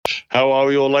How are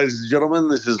we all, ladies and gentlemen?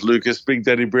 This is Lucas Big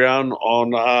Daddy Brown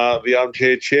on the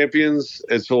Armchair Champions.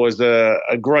 It's always a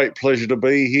great pleasure to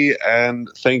be here, and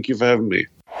thank you for having me.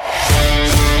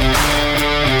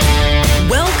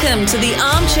 Welcome to the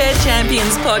Armchair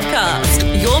Champions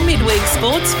podcast, your midweek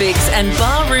sports fix and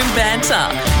barroom banter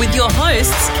with your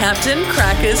hosts, Captain,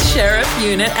 Crackers, Sheriff,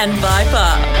 Unit and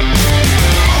Viper.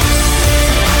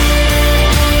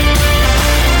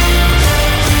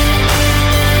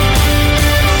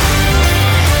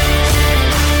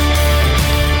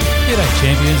 G'day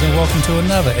champions, and welcome to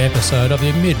another episode of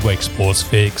your midweek sports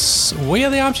fix. We are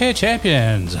the Armchair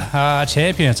Champions.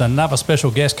 Another special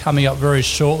guest coming up very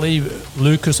shortly.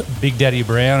 Lucas Big Daddy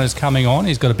Brown is coming on.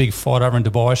 He's got a big fight over in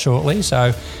Dubai shortly,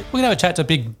 so we're going to have a chat to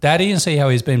Big Daddy and see how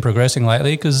he's been progressing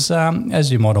lately, because as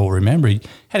you might all remember, he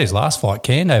had his last fight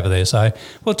canned over there, so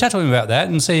we'll chat to him about that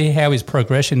and see how his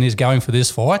progression is going for this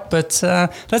fight. But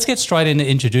let's get straight into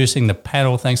introducing the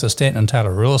panel, thanks to Stanton and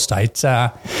Taylor Real Estate.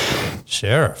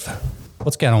 Sheriff,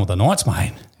 what's going on with the Knights,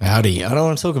 mate? Howdy. I don't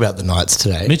want to talk about the Knights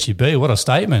today. Mitchy B, what a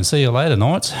statement. See you later,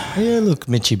 Knights. Yeah, look,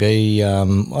 Mitchy B,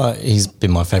 he's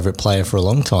been my favourite player for a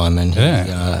long time, and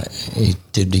he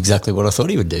did exactly what I thought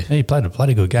he would do. Yeah, he played a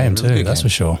bloody good game too, that's for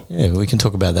sure. Yeah, we can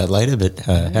talk about that later, but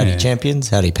howdy champions,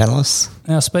 howdy panellists.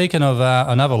 Now, speaking of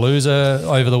another loser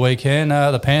over the weekend,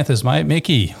 the Panthers, mate.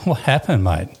 Mickey, what happened,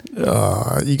 mate?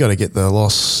 You got to get the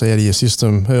loss out of your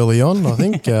system early on, I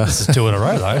think. This is 2 in a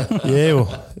row, though. Yeah,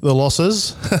 well, the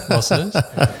losses.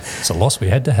 It's a loss we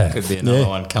had to have. Could be another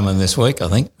one coming this week, I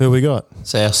think. Who we got?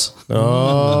 South.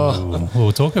 Oh.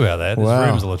 We'll talk about that. There's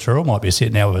rumours Latrell might be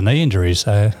sitting out with a knee injury,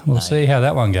 so we'll see how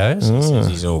that one goes.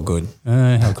 He's all good.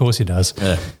 Of course he does.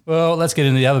 Yeah. Well, let's get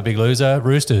into the other big loser,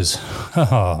 Roosters.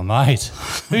 Oh, mate.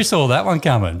 Who saw that one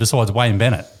coming besides Wayne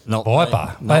Bennett? Not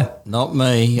Viper. Me. Not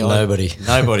me. Nobody.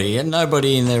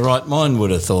 Nobody in their right mind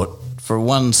would have thought for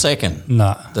 1 second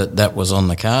that was on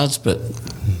the cards, but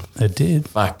it did.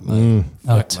 Fuck me.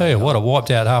 I'll tell you what, I wiped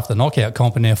out half the knockout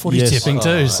comp in our footy tipping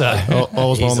too. So I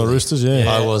was one of the Roosters,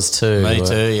 yeah. I was too. Me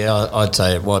too, yeah. I'd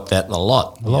say it wiped out a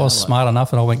lot. Well, I was smart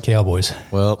enough and I went Cowboys.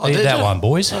 Well, eat that one,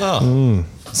 boys.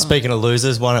 Speaking of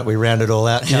losers, why don't we round it all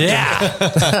out? Yeah.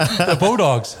 The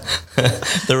Bulldogs.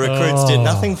 The recruits did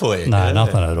nothing for you. No,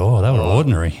 nothing at all. They were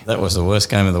ordinary. That was the worst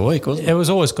game of the week, wasn't it? It was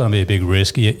always going to be a big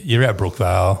risk. You're at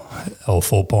Brookvale or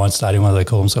Fort Pine Stadium, what do they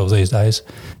call themselves these days,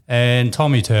 and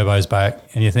Tommy Turbo's back,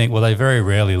 and you think, well, they very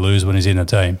rarely lose when he's in the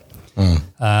team.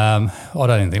 I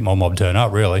don't even think my mob turned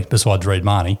up, really, besides Reed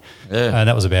Marnie. Yeah. And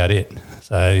that was about it.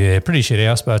 So, yeah, pretty shit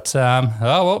house. But,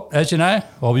 as you know,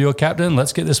 I'll be your captain.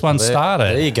 Let's get this one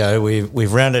started. There you go.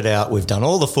 We've rounded out. We've done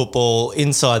all the football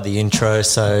inside the intro.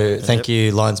 So thank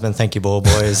you, linesmen. Thank you, ball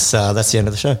boys. That's the end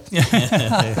of the show.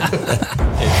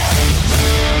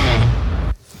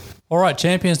 All right,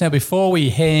 champions. Now, before we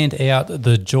hand out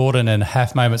the Jordan and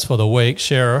half moments for the week,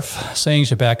 Sheriff, seeing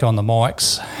you back on the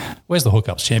mics, where's the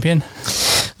hookups, champion?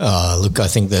 Look, I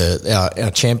think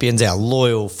our champions, our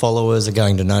loyal followers are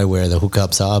going to know where the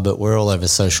hookups are, but we're all over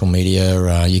social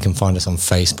media. You can find us on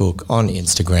Facebook, on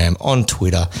Instagram, on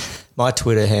Twitter. My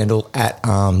Twitter handle,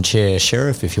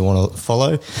 @ArmchairSheriff, if you want to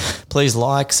follow. Please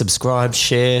like, subscribe,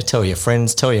 share, tell your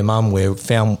friends, tell your mum. We're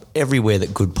found everywhere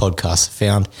that good podcasts are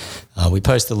found. We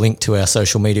post the link to our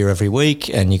social media every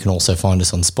week, and you can also find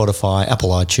us on Spotify, Apple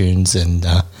iTunes, and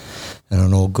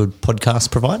on all good podcast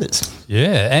providers.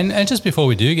 Yeah, and just before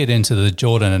we do get into the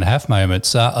Jordan and half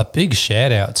moments, a big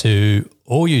shout out to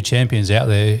all you champions out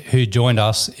there who joined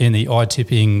us in the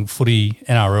iTipping Footy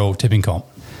NRL tipping comp.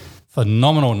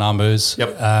 Phenomenal numbers.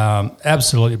 Yep.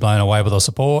 Absolutely blown away with the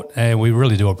support, and we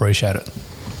really do appreciate it.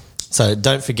 So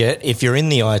don't forget, if you're in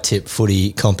the iTip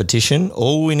Footy competition,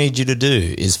 all we need you to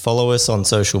do is follow us on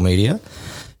social media,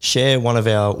 share one of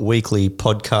our weekly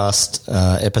podcast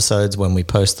episodes when we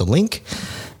post the link,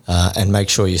 and make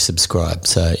sure you subscribe.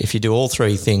 So if you do all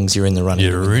three things, you're in the running.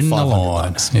 You're in the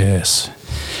line, yes.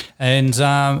 And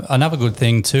another good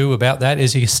thing too about that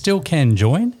is you still can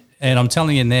join. And I'm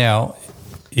telling you now,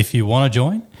 if you want to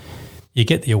join, you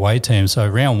get the away team. So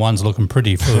round one's looking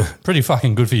pretty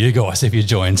fucking good for you guys if you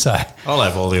join. So I'll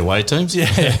have all the away teams. Yeah,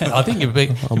 I think you're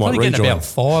probably getting about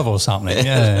 5 or something.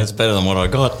 Yeah, that's better than what I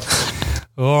got.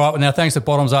 All right, well, now thanks to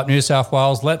Bottoms Up New South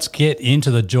Wales. Let's get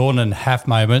into the Jordan and half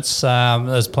moments.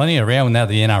 There's plenty around now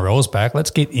the NRL's back.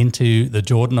 Let's get into the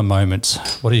Jordan moments.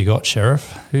 What do you got,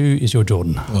 Sheriff? Who is your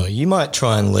Jordan? Well, you might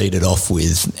try and lead it off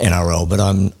with NRL, but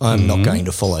I'm not going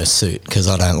to follow suit because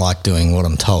I don't like doing what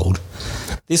I'm told.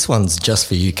 This one's just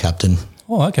for you, Captain.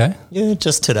 Oh, okay. Yeah,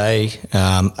 just today,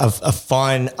 a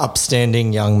fine,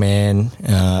 upstanding young man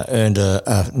earned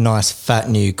a nice, fat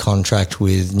new contract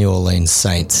with New Orleans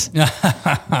Saints. The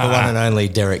one and only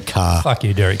Derek Carr. Fuck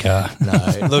you, Derek Carr. No,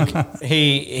 look,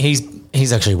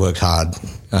 he's actually worked hard.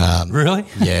 Really?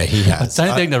 Yeah, he has. I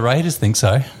don't think the Raiders think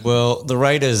so. Well, the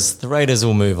Raiders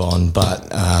will move on,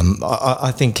 but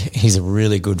I think he's a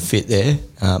really good fit there.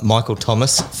 Michael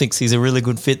Thomas thinks he's a really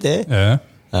good fit there. Yeah.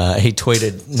 He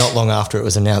tweeted not long after it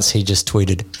was announced. He just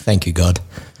tweeted, "Thank you, God."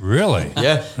 Really?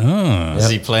 Yeah. Is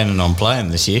he planning on playing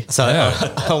this year? So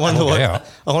I wonder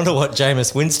what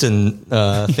Jameis Winston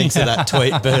thinks of that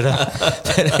tweet. But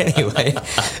anyway,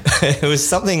 it was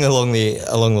something along the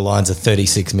lines of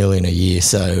 $36 million a year.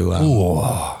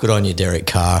 So good on you, Derek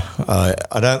Carr. I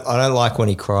don't like when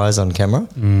he cries on camera,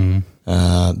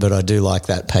 but I do like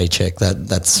that paycheck.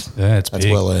 That's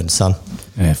big. well earned, son.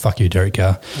 Yeah, fuck you, Derek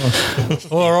Carr.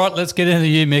 All right, let's get into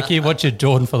you, Mickey. What's your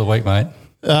Jordan for the week, mate?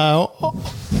 I'm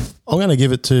going to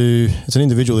give it to, it's an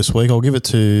individual this week, I'll give it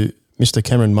to Mr.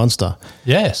 Cameron Munster.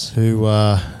 Yes. Who,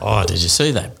 did you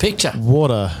see that picture?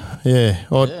 I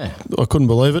couldn't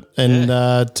believe it. And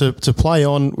to play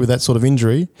on with that sort of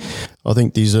injury, I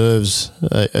think deserves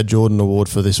a Jordan Award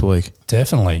for this week.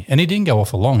 Definitely. And he didn't go off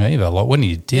for long either. Like when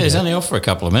he did he's only off for a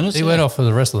couple of minutes. He went off for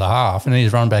the rest of the half and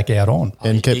he's run back out on.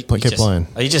 And kept playing.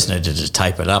 He just needed to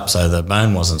tape it up so the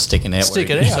bone wasn't sticking out.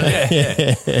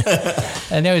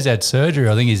 And now he's had surgery.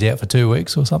 I think he's out for 2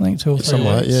 weeks or something, 2 or 3 Something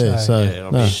like weeks.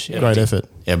 that, great effort.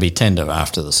 It'll be tender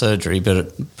after the surgery, but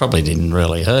it probably didn't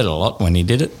really hurt a lot when he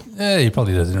did it. Yeah, he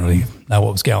probably doesn't really know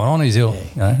what was going on. He's ill,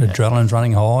 adrenaline's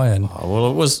running high and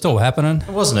it was still happening.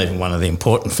 It wasn't even one of the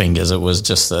important fingers. It was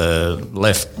just the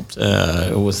left.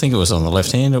 I think it was on the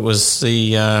left hand. It was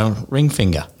the ring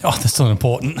finger. Oh, that's still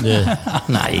important. Yeah.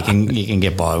 No, you can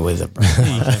get by with it.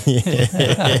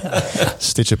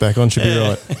 Stitch it back on, should be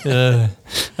right.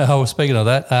 Speaking of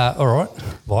that, all right,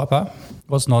 Viper.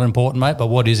 What's not important, mate, but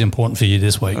what is important for you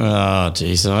this week? Oh,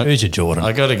 geez. Who's your Jordan?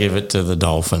 I got to give it to the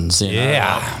Dolphins. You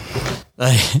know.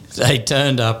 They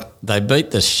turned up. They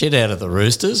beat the shit out of the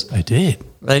Roosters. They did.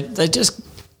 They just.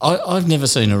 I've never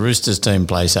seen a Roosters team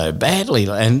play so badly,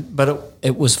 but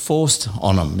it was forced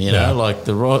on them. You know, like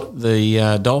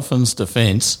the Dolphins'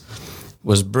 defence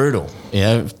was brutal. You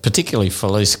know, particularly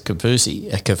Felice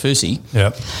Kafusi.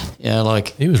 Yep. Yeah, like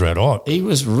he was red hot. He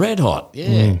was red hot.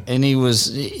 Yeah, and he was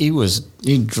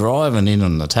driving in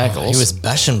on the tackles. He was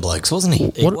bashing blokes, wasn't he?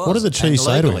 What did the Chiefs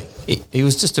say to him? He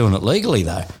was just doing it legally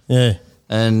though. Yeah.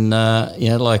 And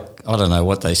like I don't know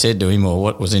what they said to him or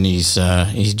what was in his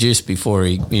juice before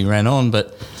he ran on,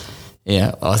 but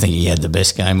yeah, I think he had the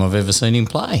best game I've ever seen him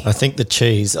play. I think the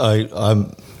cheese.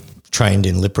 I'm trained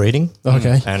in lip reading.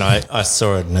 Okay. And I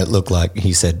saw it and it looked like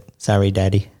he said, "Sorry,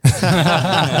 Daddy."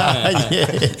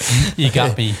 You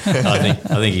got me. I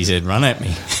think he said, "Run at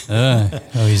me."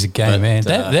 He's a game man.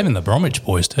 Them and the Bromwich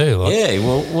boys too. Like. Yeah,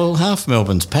 well, half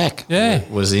Melbourne's pack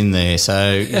was in there.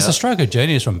 So it's a stroke of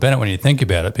genius from Bennett when you think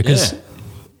about it, because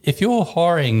if you're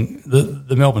hiring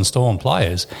the Melbourne Storm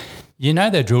players, you know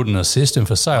they're drilled in a system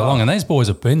for so long, and these boys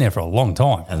have been there for a long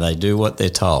time. And they do what they're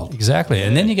told. Exactly.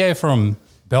 And then you go from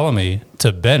Bellamy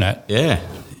to Bennett. Yeah.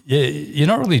 You're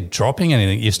not really dropping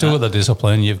anything. You've still got the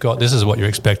discipline. You've got, this is what you're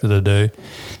expected to do.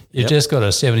 You've just got a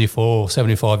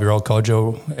 75-year-old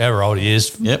codger, however old he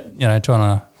is, trying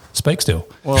to speak still.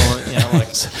 Well,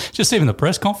 like just even the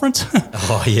press conference.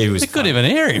 He was. They couldn't even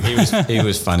hear him. He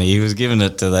was funny. He was giving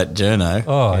it to that journo.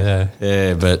 Oh yeah.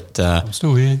 Yeah, but I'm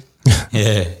still here.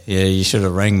 Yeah. You should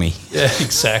have rang me. Yeah,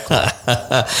 exactly.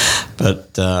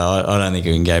 But I don't think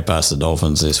we can go past the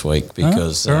Dolphins this week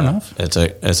because fair enough.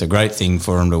 It's a great thing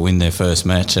for them to win their first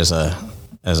match as an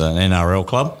NRL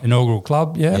club. Inaugural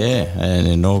club, yeah. Yeah, an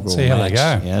inaugural See how match. they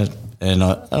go. Yeah, and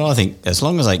I think as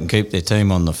long as they can keep their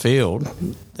team on the field,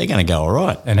 they're going to go all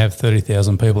right. And have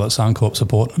 30,000 people at Suncorp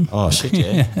support them. Oh, shit,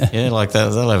 yeah. Yeah, like that.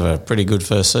 They'll have a pretty good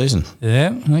first season.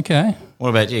 Yeah, okay. What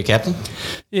about you, Captain?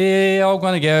 Yeah, I'm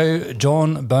going to go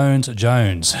John Bones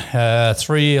Jones.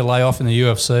 3-year layoff in the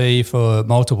UFC for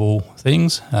multiple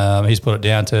things. He's put it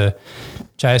down to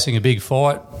chasing a big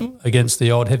fight against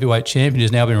the old heavyweight champion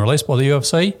who's now been released by the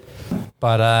UFC.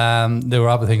 But there were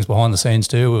other things behind the scenes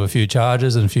too, with a few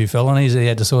charges and a few felonies he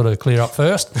had to sort of clear up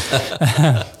first.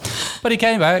 But he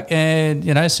came back and,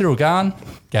 Cyril Gahn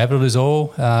gave it his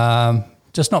all.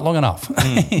 Just not long enough.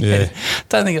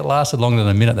 Don't think it lasted longer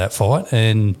than a minute, that fight.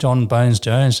 And John Bones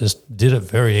Jones just did it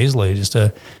very easily, just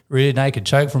a rear naked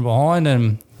choke from behind,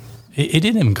 and he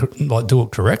didn't even do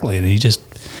it correctly. And he just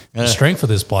the strength of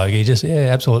this bloke, he just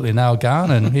absolutely nailed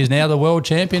Gahn, and he's now the world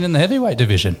champion in the heavyweight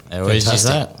division. How easy is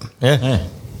that? Yeah.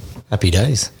 Happy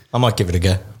days. I might give it a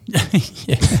go.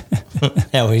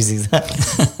 How easy is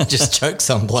that? Just choke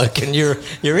some bloke and you're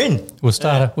in. We'll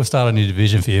start a new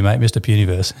division for you, mate, Mr.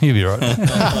 Puniverse. You'll be right.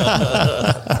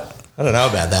 I don't know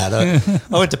about that.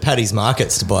 I went to Paddy's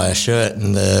Markets to buy a shirt,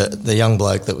 and the young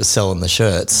bloke that was selling the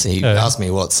shirts, he asked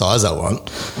me what size I want.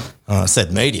 And I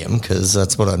said medium because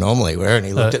that's what I normally wear. And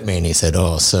he looked at me and he said,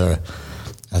 "Oh, sir,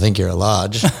 I think you're a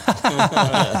large."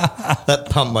 That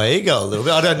pumped my ego a little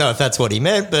bit. I don't know if that's what he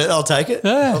meant, but I'll take it.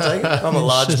 Yeah. I'll take it. I'm a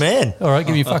large man. All right,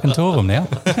 give me fucking two of them now.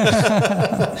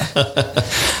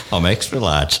 I'm extra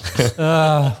large.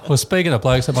 Well, speaking of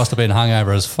blokes that must have been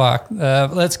hungover as fuck,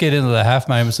 let's get into the half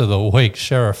moments of the week.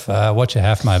 Sheriff, what's your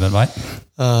half moment, mate?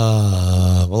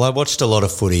 Well, I watched a lot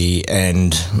of footy,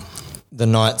 and the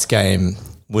Knights game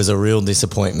was a real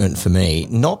disappointment for me.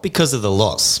 Not because of the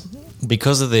loss,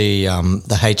 because of the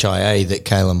HIA that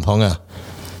Kalen Ponga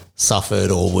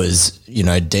suffered or was,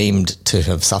 deemed to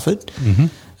have suffered.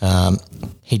 Mm-hmm.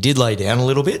 He did lay down a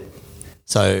little bit,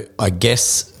 so I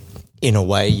guess in a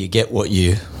way you get what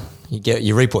you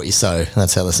reap what you sow.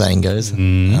 That's how the saying goes.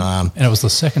 And it was the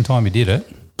second time he did it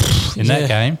in that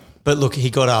game. But look,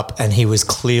 he got up and he was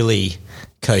clearly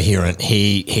coherent.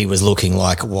 He was looking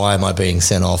like, why am I being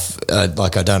sent off?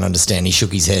 Like, I don't understand. He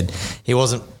shook his head. He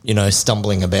wasn't,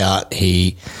 stumbling about.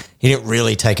 He didn't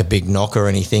really take a big knock or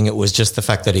anything. It was just the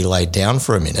fact that he laid down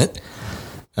for a minute.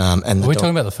 And Are we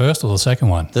talking about the first or the second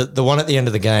one? The one at the end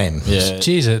of the game. Yeah.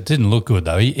 Jeez, it didn't look good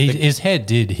though. His head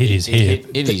did hit his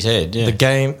hip. Hit his head, yeah.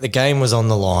 The game was on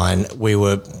the line. We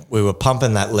were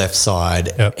pumping that left side.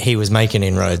 Yep. He was making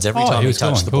inroads every time he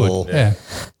touched the ball. Yeah.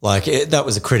 Like that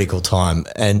was a critical time,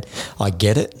 and I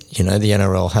get it. The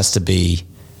NRL has to be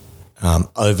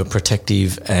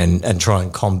overprotective and try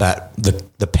and combat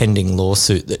the pending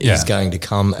lawsuit that is going to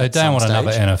come. They don't want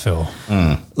another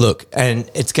NFL. Look, and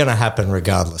it's going to happen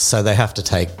regardless. So they have to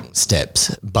take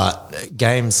steps. But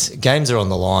games are on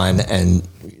the line, and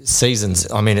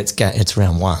seasons. I mean, it's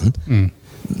round one,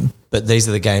 but these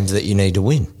are the games that you need to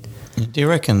win. Do you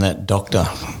reckon that doctor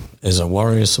is a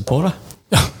Warriors supporter?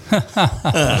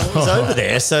 He's over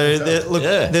there, so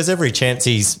there's every chance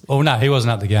he's. Well, no, he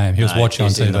wasn't at the game. He was watching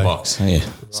on TV. In the box. Yeah.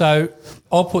 So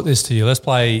I'll put this to you. Let's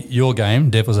play your game,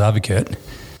 devil's advocate.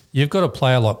 You've got a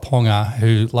player like Ponga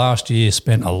who last year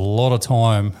spent a lot of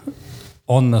time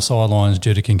on the sidelines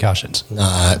due to concussions.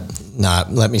 No,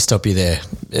 let me stop you there.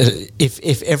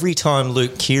 If every time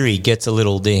Luke Keary gets a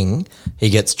little ding, he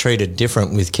gets treated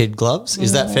different with kid gloves,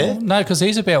 is that fair? No, because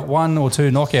he's about 1 or 2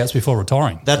 knockouts before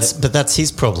retiring. But that's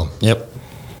his problem. Yep.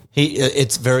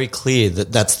 It's very clear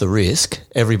that that's the risk.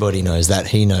 Everybody knows that.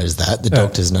 He knows that. The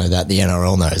doctors know that. The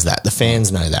NRL knows that. The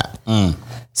fans know that.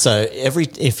 So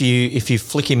if you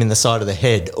flick him in the side of the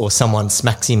head or someone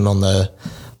smacks him on the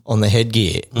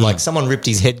headgear, like someone ripped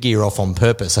his headgear off on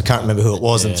purpose. I can't remember who it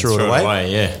was and threw it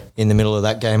away. In the middle of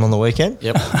that game on the weekend.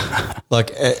 Yep.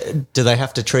 Like, do they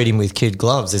have to treat him with kid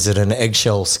gloves? Is it an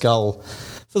eggshell skull?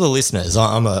 For the listeners,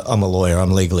 I'm a lawyer.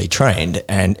 I'm legally trained,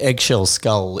 and eggshell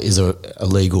skull is a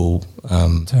legal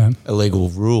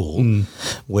rule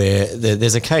where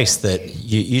there's a case that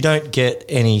you don't get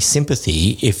any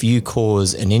sympathy if you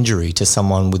cause an injury to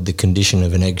someone with the condition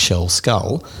of an eggshell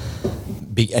skull,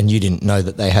 and you didn't know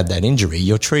that they had that injury.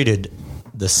 You're treated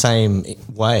the same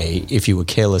way if you were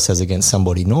careless as against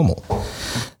somebody normal.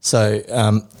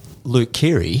 So Luke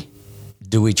Keary,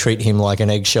 do we treat him like an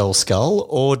eggshell skull,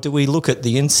 or do we look at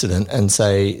the incident and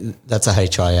say that's a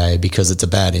HIA because it's a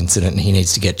bad incident and he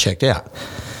needs to get checked out?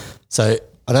 So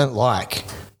I don't like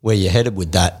where you're headed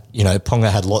with that.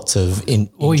 Ponga had lots of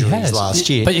injuries last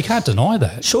year. But you can't deny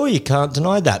that. Sure, you can't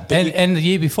deny that. But and the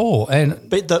year before.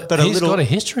 But he's got a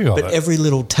history of it. But every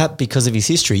little tap because of his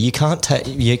history. You can't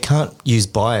use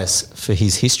bias for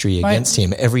his history against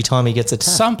him every time he gets a tap.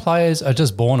 Some players are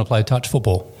just born to play touch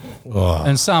football. Oh.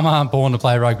 And some aren't born to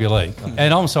play rugby league.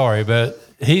 And I'm sorry, but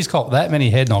he's got that many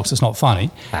head knocks, it's not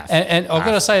funny. And I've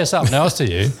got to say something else to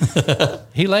you.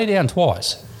 He lay down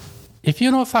twice. If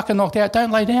you're not fucking knocked out,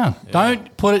 don't lay down. Yeah.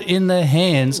 Don't put it in the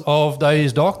hands of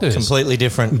those doctors. Completely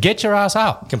different. Get your ass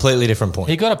up. Completely different point.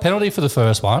 He got a penalty for the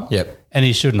first one. Yep. And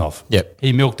he shouldn't have. Yep.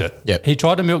 He milked it. Yep. He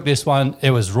tried to milk this one.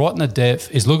 It was right in the depth.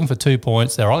 He's looking for 2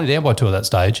 points. They're only down by 2 at that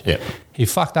stage. Yep. He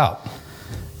fucked up.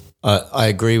 I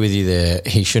agree with you there.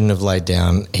 He shouldn't have laid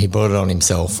down. He brought it on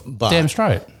himself. Damn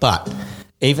straight. But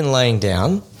even laying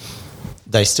down,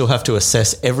 they still have to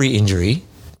assess every injury.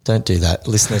 Don't do that.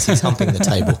 Listeners, he's humping the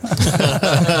table.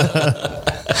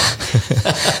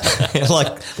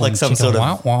 like some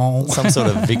sort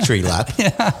of victory lap.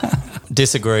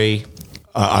 Disagree.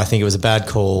 I think it was a bad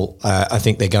call. I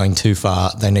think they're going too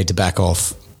far. They need to back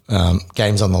off.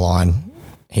 Game's on the line.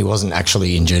 He wasn't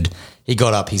actually injured. He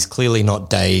got up. He's clearly not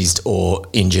dazed or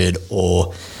injured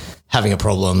or having a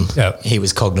problem. Yep. He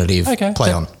was cognitive. Okay.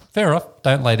 Play on. Fair enough.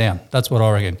 Don't lay down. That's what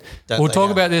I reckon. We'll talk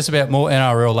about this about more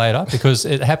NRL later because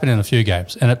it happened in a few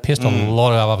games and it pissed a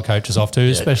lot of other coaches off too,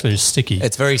 especially Sticky.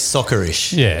 It's very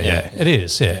soccerish. Yeah, it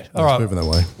is. Yeah. All right. moving that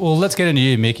way. Well, let's get into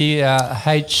you, Mickey.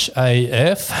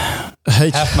 HAF,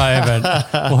 half moment.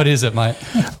 What is it, mate?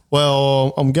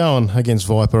 Well, I'm going against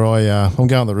Viper. I'm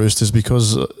going the Roosters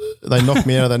because they knocked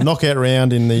me out of that knockout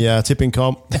round in the tipping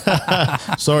comp.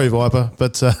 Sorry, Viper,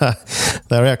 but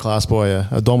they were outclassed by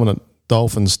a dominant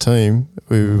Dolphins team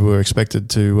who were expected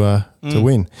to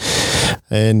win.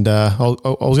 And I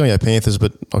was going to go Panthers,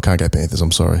 but I can't go Panthers.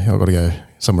 I'm sorry. I've got to go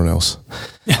somewhere else.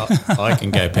 I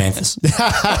can go Panthers.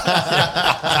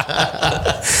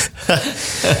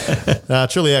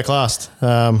 Truly outclassed.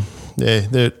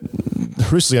 The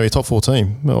Roosters are going to be a top 4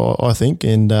 team, I think,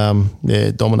 and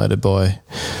dominated by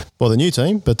the new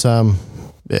team. But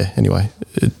anyway,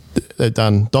 they've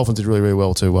done. Dolphins did really, really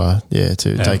well to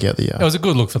take out the. It was a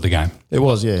good look for the game. It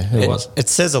was, it was. It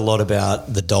says a lot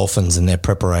about the Dolphins and their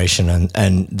preparation,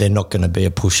 and they're not going to be a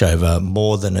pushover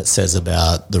more than it says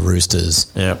about the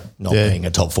Roosters not being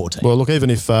a top 4 team. Well, look, even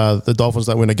if the Dolphins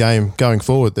don't win a game going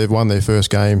forward, they've won their first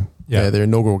game, their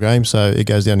inaugural game, so it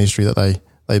goes down in history that they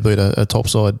beat a top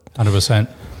side. 100%.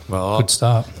 Well, good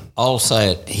start. I'll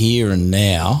say it here and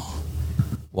now.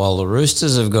 While the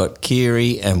Roosters have got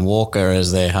Keary and Walker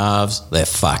as their halves, they're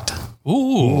fucked.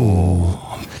 Ooh,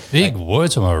 big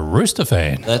words from a Rooster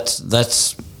fan.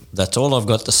 That's all I've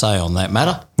got to say on that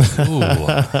matter. Ooh.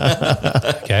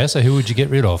 Okay, so who would you get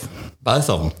rid of? Both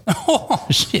of them. Oh,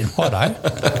 shit, what, eh?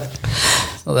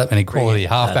 Not that many quality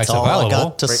halfbacks That's all available. I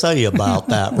got to say about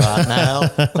that right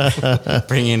now.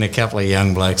 Bring in a couple of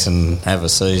young blokes and have a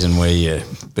season where you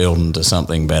build into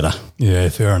something better. Yeah,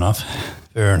 fair enough.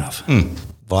 Fair enough.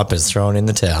 Vipers throwing in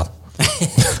the towel.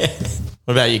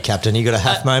 What about you, Captain? You got a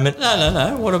half moment?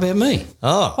 No. What about me?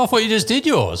 Oh, I thought you just did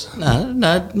yours.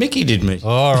 No. Mickey did me.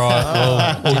 All right,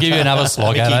 well, we'll give you another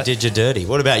slog Mickey at it. did you dirty.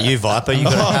 What about you, Viper? You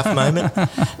got a half moment?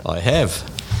 I have.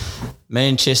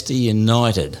 Manchester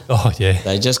United. Oh, yeah.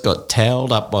 They just got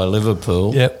towelled up by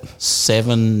Liverpool. Yep.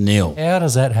 7-0. How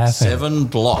does that happen? 7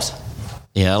 blot.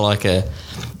 Yeah, like a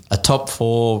top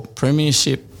 4 Premier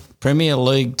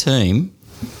League team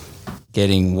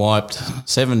getting wiped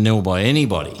 7-0 by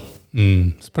anybody.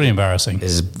 It's pretty embarrassing.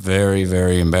 Is very,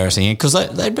 very embarrassing because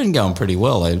they'd been going pretty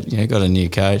well. They got a new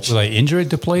coach. Were they injury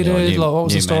depleted? What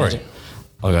was the story? Manager.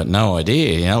 I got no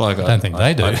idea. I don't think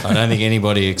they do. I don't think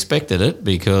anybody expected it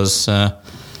because,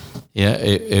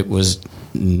 it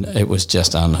was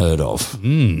just unheard of.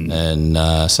 And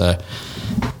so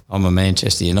I'm a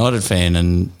Manchester United fan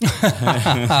and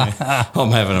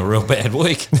I'm having a real bad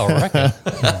week. I reckon.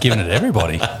 Giving it to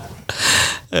everybody.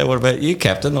 What about you,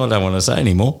 Captain? I don't want to say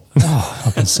any more. Oh,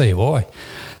 I can see why.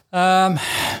 All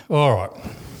right.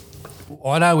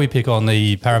 I know we pick on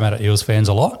the Parramatta Eels fans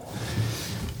a lot,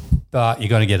 but you're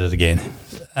going to get it again.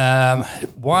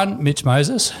 One, Mitch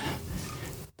Moses,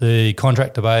 the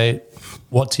contract debate,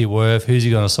 what's he worth, who's he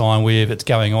going to sign with, it's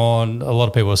going on. A lot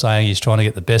of people are saying he's trying to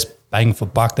get the best bang for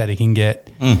buck that he can get.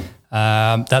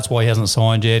 That's why he hasn't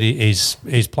signed yet. He's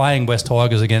playing West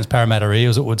Tigers against Parramatta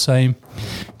Eels, it would seem,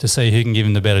 to see who can give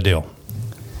him the better deal.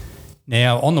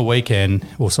 Now, on the weekend,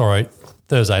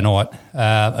 Thursday night,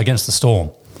 against the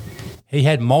Storm, he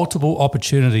had multiple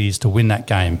opportunities to win that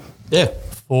game. Yeah.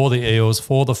 For the Eels,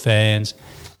 for the fans,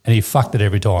 and he fucked it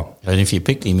every time. And if you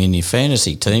picked him in your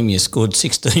fantasy team, you scored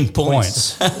 16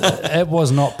 points. It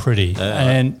was not pretty.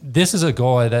 And this is a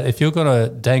guy that if you're going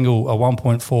to dangle a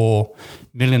 $1.4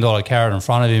 million carrot in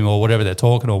front of him or whatever they're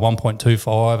talking, or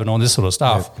 1.25 and all this sort of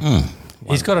stuff,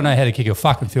 he's got to know how to kick a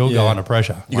fucking field goal under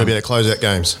pressure. You've got to be able to close out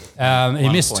games. He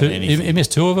missed two. He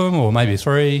missed 2 of them, or maybe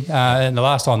 3. And the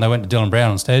last time they went to Dylan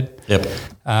Brown instead. Yep.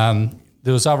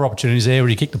 There was other opportunities there where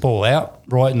he kicked the ball out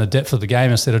right in the depth of the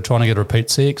game instead of trying to get a repeat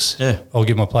 6. Yeah. I'll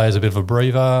give my players a bit of a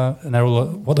breather. And they were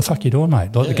like, what the fuck are you doing,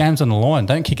 mate? Like, the game's on the line.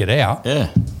 Don't kick it out. Yeah.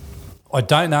 I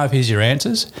don't know if he's your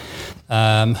answers.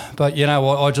 But you know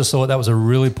what? I just thought that was a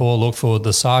really poor look for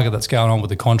the saga that's going on with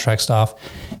the contract stuff.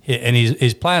 And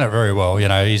he's playing it very well. You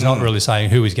know, he's not really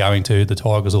saying who he's going to, the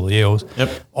Tigers or the Eels.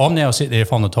 Yep. I'm now sitting there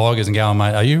from the Tigers and going,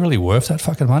 mate, are you really worth that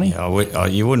fucking money?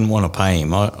 You wouldn't want to pay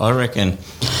him. I reckon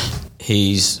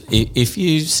if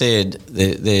you said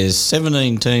there's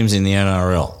 17 teams in the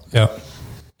NRL, Yeah.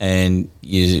 and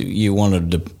you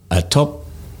wanted a top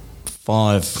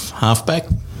 5 halfback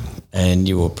and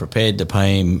you were prepared to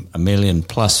pay him $1 million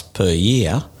plus per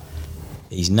year,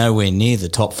 He's nowhere near the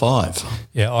top 5.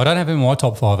 Yeah, I don't have him in my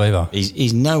top 5 either.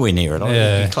 He's nowhere near it.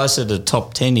 Yeah. If he's closer to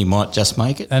top 10, he might just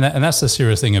make it. And that's the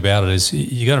serious thing about it is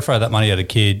you're going to throw that money at a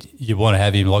kid, you want to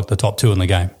have him like the top 2 in the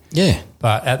game. Yeah.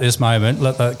 But at this moment,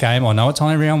 let that game, I know it's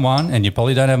only round 1 and you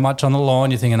probably don't have much on the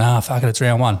line. You're thinking, fuck it, it's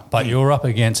round 1. But you're up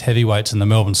against heavyweights in the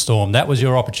Melbourne Storm. That was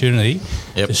your opportunity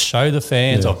to show the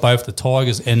fans of both the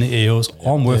Tigers and the Eels,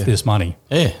 I'm worth this money.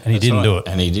 Yeah. And he didn't do it.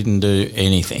 And he didn't do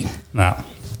anything. No.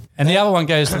 And the other one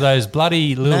goes to those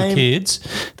bloody little kids,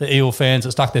 the Eel fans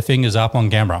that stuck their fingers up on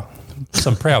camera.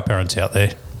 Some proud parents out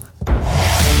there.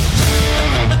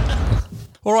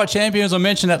 All right, champions, I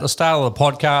mentioned at the start of the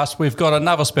podcast, we've got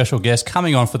another special guest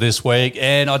coming on for this week.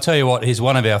 And I tell you what, he's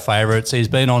one of our favourites. He's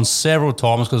been on several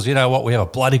times because, you know what, we have a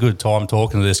bloody good time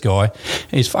talking to this guy.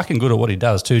 He's fucking good at what he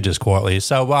does too, just quietly.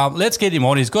 So let's get him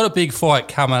on. He's got a big fight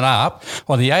coming up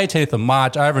on the 18th of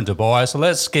March over in Dubai. So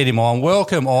let's get him on.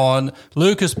 Welcome on,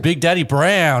 Lucas Big Daddy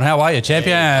Brown. How are you,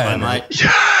 champion? Hello, mate.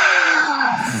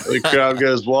 The crowd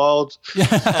goes wild.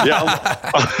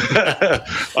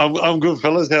 I'm good,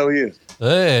 fellas. How are you?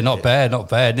 Yeah, not bad, not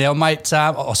bad. Now, mate,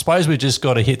 I suppose we just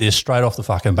got to hit this straight off the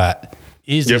fucking bat.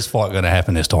 Is this fight going to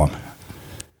happen this time?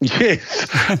 Yes,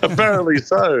 apparently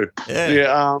so.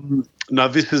 No,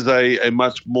 this is a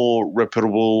much more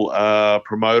reputable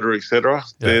promoter, etc.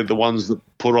 They're the ones that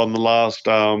put on the last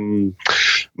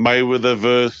Mayweather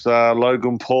versus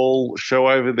Logan Paul show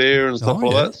over there and stuff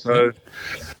like that. So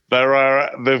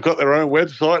they've got their own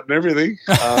website and everything.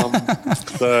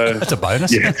 So That's a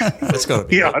bonus. Yeah, That's got to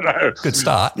be I know. good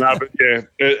start. No, but yeah,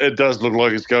 it does look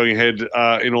like it's going ahead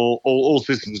in all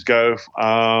systems go.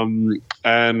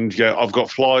 And yeah, I've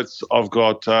got flights, I've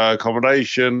got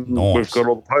accommodation, we've got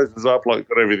all the posters up, got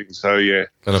everything. So yeah,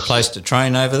 got a place to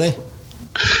train over there.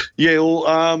 Yeah,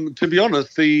 well, to be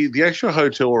honest, the actual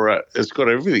hotel we're at, it's got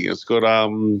everything. It's got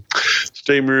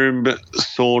steam room,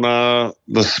 sauna,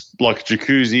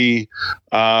 jacuzzi,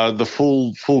 the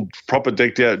full proper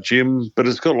decked out gym, but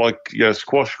it's got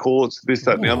squash courts, this,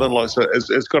 that, and the other. So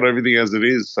it's got everything as it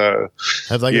is. So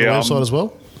have they got a website as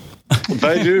well?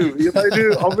 They do. Yeah, they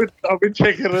do. I've been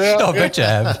checking it out. I bet you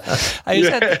have. Hey,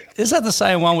 is that the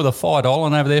same one with a Fight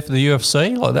Island over there for the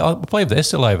UFC? I believe they're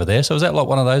still over there. So is that like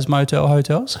one of those motel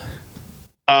hotels?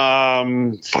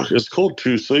 It's called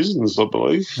Two Seasons, I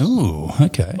believe. Ooh,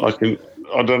 okay.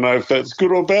 I don't know if that's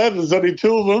good or bad. There's only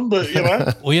 2 of them, but you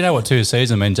know. Well, you know what 2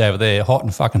 seasons means over there, hot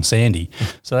and fucking sandy.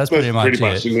 So that's pretty much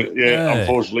it. Yeah,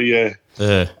 unfortunately, yeah.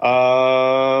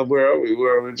 Where are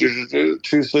we?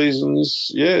 2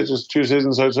 Seasons. Yeah, just 2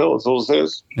 Seasons Hotel. That's all it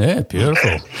says. Yeah,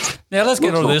 beautiful. Now, let's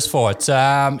get on to this fight.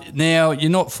 Now, you're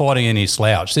not fighting any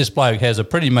slouch. This bloke has a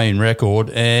pretty mean record,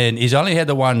 and he's only had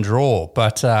the 1 draw.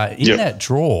 But in that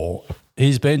draw,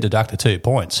 he's been deducted 2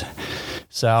 points.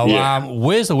 So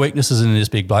where's the weaknesses in this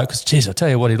big bloke? Because, geez, I tell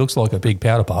you what, he looks like a big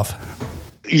powder puff.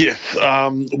 Yes,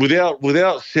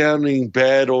 without sounding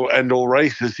bad or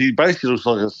racist, he basically looks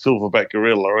like a silverback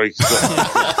gorilla.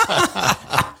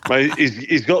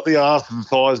 He's got the arse and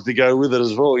thighs to go with it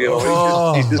as well. You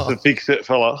know, he's just a thick-set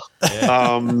fella.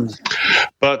 Yeah.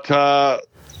 But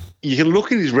you can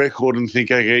look at his record and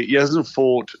think, okay, he hasn't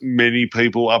fought many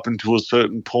people up until a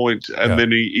certain point, and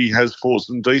then he has fought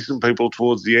some decent people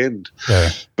towards the end. Yeah.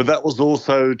 But that was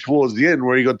also towards the end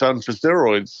where he got done for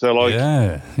steroids. So,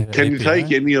 can you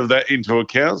take any of that into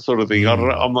account, sort of thing? I don't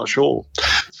know. I'm not sure.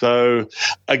 So,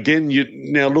 again, you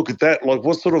now look at that. Like,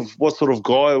 what sort of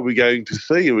guy are we going to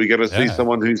see? Are we going to see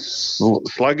someone who's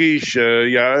sluggish,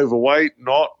 overweight?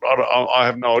 Not? I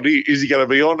have no idea. Is he going to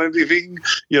be on anything?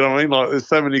 You know what I mean? Like, there's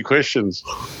so many questions.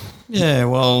 Yeah,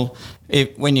 well,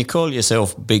 when you call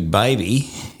yourself Big Baby,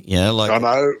 I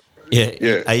know.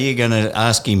 Yeah. Are you going to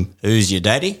ask him who's your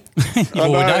daddy?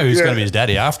 Well, we know who's going to be his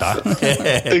daddy after.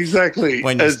 Exactly.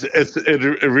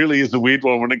 It really is a weird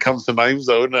one when it comes to names,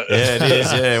 though, isn't it? Yeah, it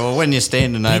is. Yeah. Well, when you're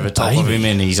standing over top of him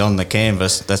and he's on the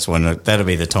canvas, that's when that'll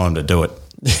be the time to do it.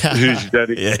 Who's your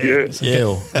daddy?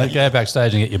 Yeah. Go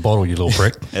backstage and get your bottle, you little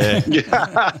prick.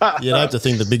 You'd hope to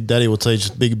think the Big Daddy will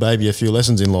teach Big Baby a few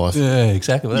lessons in life. Yeah,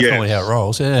 exactly. That's probably how it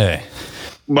rolls. Yeah.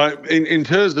 Mate, in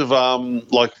terms of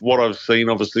what I've seen,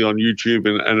 obviously on YouTube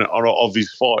and of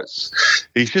his fights,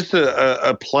 he's just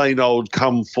a plain old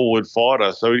come forward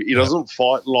fighter. So he doesn't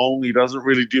fight long. He doesn't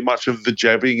really do much of the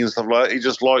jabbing and stuff like that. He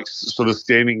just likes sort of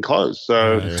standing close.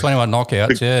 So 21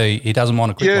 knockouts. He doesn't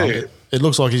want a quick one. It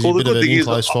looks like he's a bit of an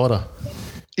in-close fighter.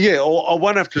 Yeah, I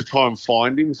won't have to try and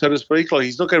find him, so to speak. Like,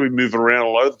 he's not going to be moving around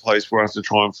all over the place where I have to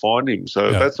try and find him. So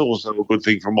that's also a good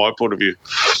thing from my point of view.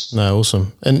 No,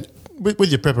 awesome. And with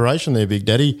your preparation there, Big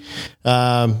Daddy,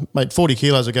 mate, 40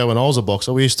 kilos ago when I was a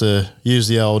boxer, we used to use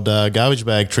the old garbage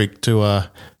bag trick to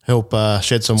help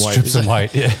shed some weight. Strip some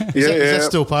weight, yeah. Is that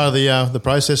still part of the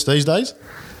process these days?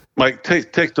 Mate,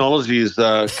 technology has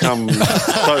come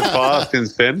so far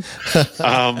since then.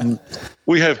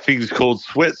 We have things called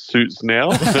sweatsuits now.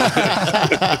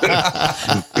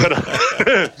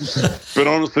 but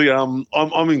honestly,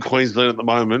 I'm in Queensland at the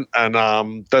moment,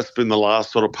 and that's been the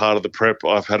last sort of part of the prep.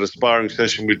 I've had a sparring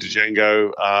session with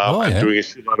Django and doing a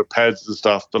shitload of pads and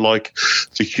stuff. But like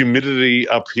the humidity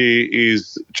up here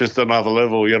is just another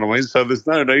level, you know what I mean? So there's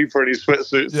no need for any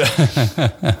sweatsuits.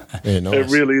 Yeah, nice.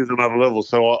 It really is another level.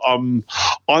 So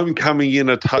I'm coming in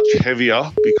a touch heavier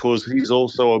because he's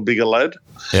also a bigger lad.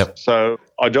 Yep. So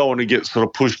I don't want to get sort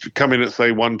of pushed, come in at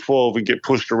say 112 and get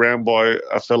pushed around by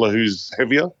a fella who's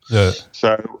heavier. Yeah.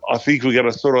 So I think we're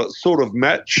going to sort of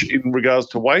match in regards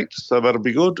to weight. So that'll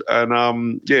be good.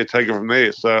 And take it from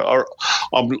there. So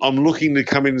I'm looking to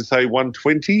come in and say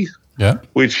 120. Yeah.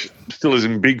 Which still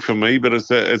isn't big for me, but it's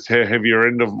a heavier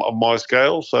end of my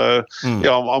scale. So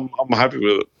I'm happy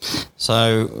with it.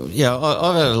 So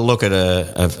I've had a look at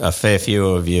a fair few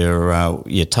of your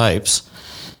tapes.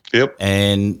 Yep.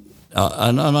 And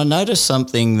I noticed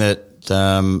something that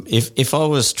if I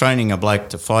was training a bloke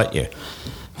to fight you,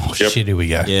 Shit, here we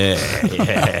go. yeah,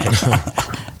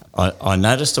 I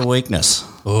noticed a weakness.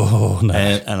 Oh no.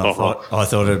 And I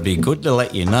thought it'd be good to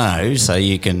let you know so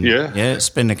you can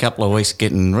spend a couple of weeks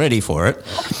getting ready for it.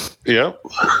 Yeah.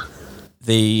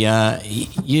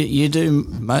 You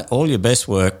do all your best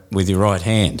work with your right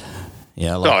hand.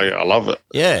 Yeah, I love it.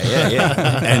 Yeah.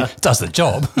 And Does the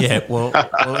job. yeah, well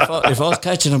if I was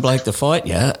coaching a bloke to fight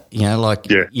you,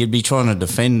 you'd be trying to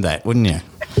defend that, wouldn't you?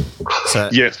 So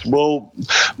Yes. Well,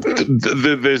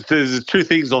 there's two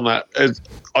things on that.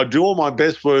 I do all my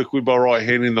best work with my right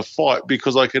hand in the fight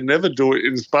because I can never do it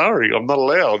in sparring. I'm not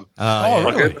allowed.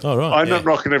 Really? I end up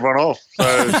knocking everyone off.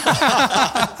 So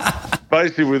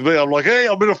basically with me, I'm like, hey,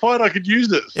 I'm in a fight, I could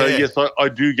use it. So yes, I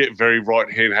do get very right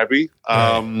hand happy.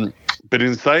 But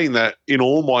in saying that, in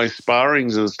all my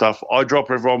sparrings and stuff, I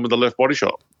drop everyone with the left body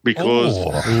shot because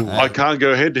I can't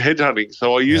go head to head hunting.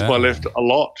 So I use my left a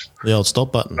lot. The old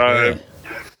stop button.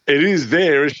 It is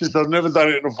there. It's just I've never done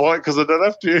it in a fight because I don't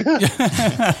have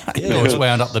to. You always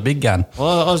wound up the big gun.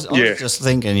 Well, I was just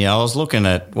thinking, I was looking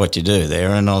at what you do there,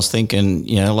 and I was thinking,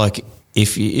 like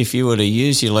if you were to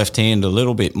use your left hand a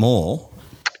little bit more,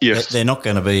 Yes. they're not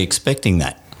going to be expecting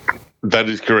that. That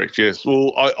is correct, yes.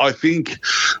 Well, I think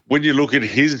when you look at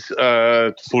his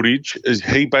footage, is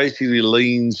he basically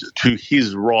leans to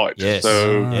his right. Yes.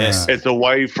 So it's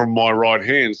away from my right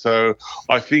hand. So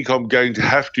I think I'm going to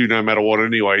have to no matter what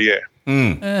anyway, yeah.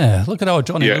 Yeah, look at old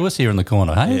Johnny Lewis here in the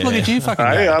corner. Hey, look at you fucking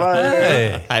Hey, go. I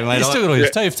know. Hey, mate, he's still got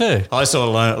his teeth too. I saw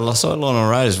Lionel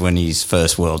Rose win his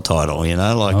first world title, and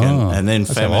then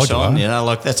that's how old you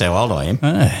Famous, that's how old I am.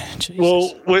 Hey, Jesus.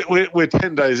 Well, we're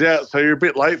 10 days out, so you're a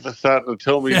bit late for starting to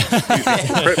tell me.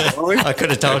 I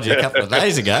could have told you a couple of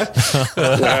days ago.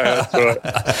 That's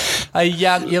right. Hey,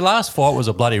 your last fight was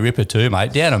a bloody ripper too,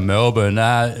 mate. Down in Melbourne,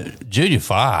 Junior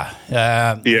Farr.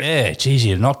 Yeah, geez,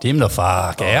 you knocked him the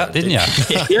fuck out, didn't you?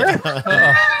 Yeah.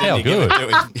 How good.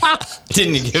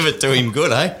 Didn't you give it to him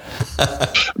good, eh?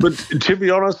 But to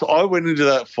be honest, I went into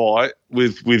that fight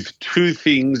with two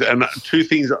things and two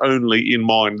things only in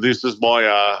mind. This is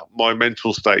my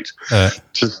mental state.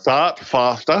 To start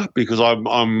faster because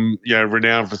I'm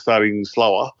renowned for starting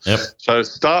slower. Yep. So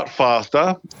start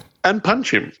faster and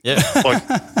punch him. Yeah. Like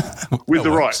with the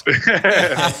right.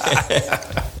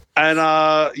 And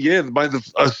mate,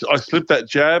 I slipped that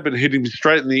jab and hit him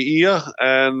straight in the ear,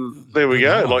 and there we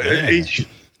go.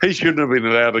 He shouldn't have been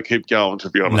allowed to keep going, to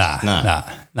be honest.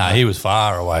 Nah, he was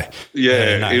far away.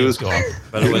 Yeah, he was gone.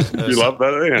 But it was You love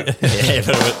that, yeah? yeah,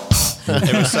 but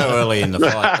it was so early in the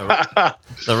fight.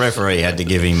 The referee had to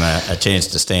give him a chance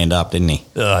to stand up, didn't he?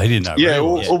 He didn't know. Yeah,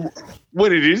 well,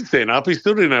 when he did stand up, he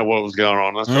still didn't know what was going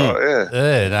on. That's right, yeah.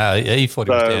 Yeah, no, he thought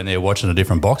he was down there watching a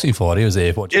different boxing fight. He was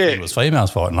there watching English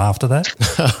females fighting after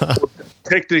that.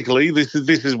 Technically, this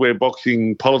is where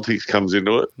boxing politics comes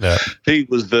into it. Yeah. He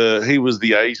was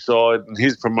the A side, and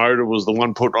his promoter was the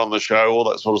one putting on the show, all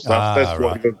that sort of stuff. That's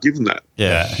why he got given that.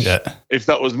 Yeah. If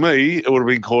that was me, it would have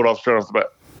been caught off straight off the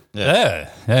bat.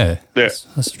 Yeah.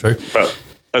 That's true. But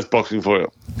that's boxing for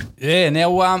you. Yeah.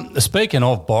 Now, speaking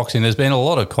of boxing, there's been a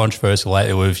lot of controversy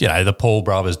lately with the Paul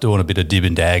brothers doing a bit of dib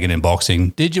and dagging in boxing.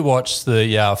 Did you watch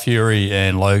the Fury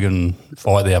and Logan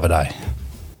fight the other day?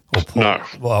 No.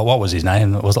 Well, what was his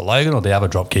name? Was it Logan or the other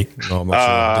drop kick? No, I'm not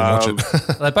sure. I didn't watch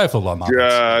it. They both look like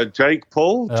Muppets. Jake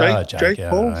Paul? Jake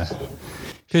Paul?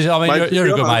 Because, you're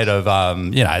a good mate of,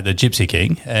 the Gypsy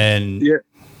King. And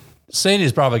seen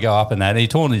his brother go up in that. He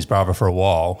taunted his brother for a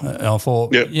while. And I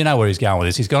thought, Yep. you know where he's going with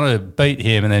this. He's going to beat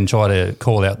him and then try to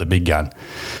call out the big gun.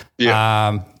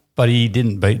 Yeah. But he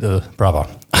didn't beat the brother.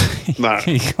 No.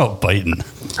 He got beaten.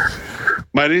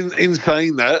 Mate, in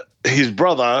saying that, his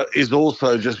brother is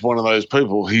also just one of those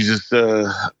people. He's just,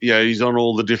 he's on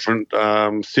all the different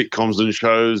sitcoms and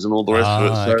shows and all the rest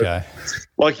of it. So, Okay.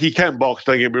 like, he can box,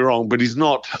 don't get me wrong, but he's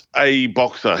not a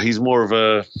boxer. He's more of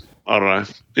a, I don't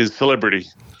know, he's a celebrity.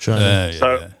 Sure.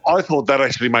 So I thought that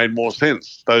actually made more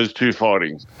sense, those two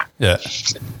fighting. Yeah.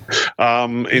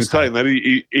 In saying that,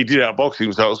 he did outbox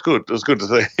him, so it was good. It was good to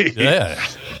see. Yeah.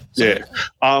 Yeah.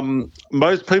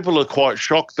 Most people are quite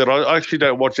shocked that I actually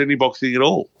don't watch any boxing at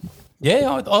all.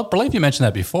 Yeah, I believe you mentioned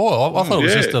that before. I thought it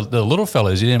was just the little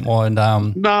fellas. You didn't mind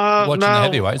watching the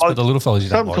heavyweights, but the little fellas you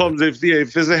don't mind. Sometimes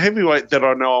if there's a heavyweight that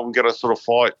I know I'm going to sort of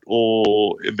fight,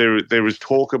 or there is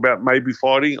talk about maybe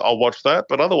fighting, I'll watch that.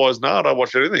 But otherwise, no, I don't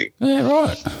watch anything. Yeah,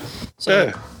 right.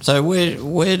 So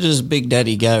where does Big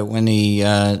Daddy go when he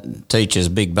teaches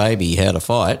Big Baby how to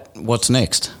fight? What's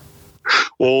next?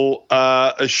 Well,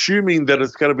 assuming that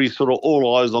it's going to be sort of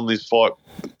all eyes on this fight,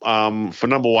 for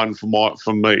number one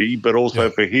for me, but also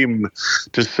for him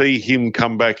to see him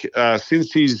come back.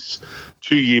 Since his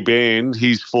 2-year ban,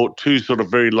 he's fought two sort of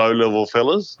very low-level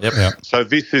fellas. Yep. So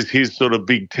this is his sort of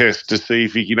big test to see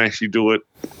if he can actually do it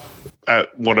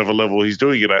at whatever level he's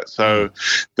doing it at. So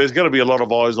there's going to be a lot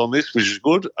of eyes on this, which is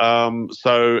good.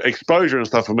 So exposure and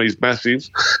stuff for me is massive.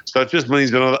 So it just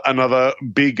means another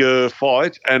bigger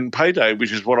fight and payday,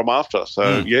 which is what I'm after.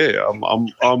 So yeah,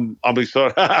 I'm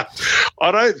excited.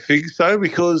 I don't think so,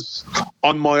 because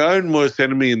I'm my own worst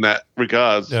enemy in that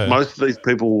regards. Yeah. Most of these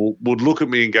people would look at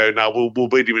me and go, "No, we'll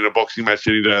beat him in a boxing match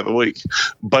any day of the week."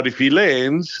 But if he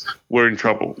lands, we're in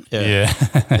trouble. Yeah.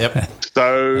 Yep.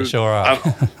 So They sure are.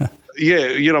 yeah,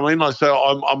 you know what I mean? Like, so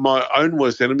I'm my own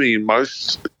worst enemy in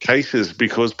most cases,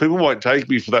 because people won't take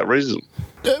me for that reason.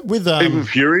 With Even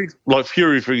Fury,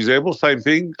 for example, same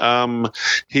thing.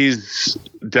 His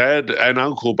dad and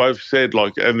uncle both said,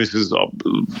 like, and this is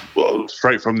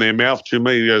straight from their mouth to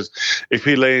me, he goes, if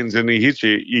he lands and he hits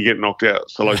you, you get knocked out.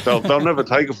 So, like, they'll never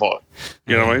take a fight.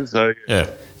 You know what I mean? So, Yeah.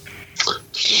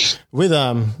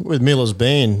 with Miller's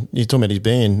ban, you're talking about his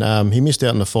ban. He missed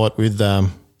out on the fight with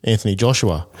Anthony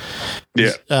Joshua.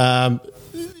 yeah.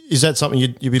 Is that something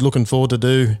you'd be looking forward to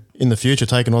do in the future,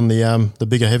 taking on the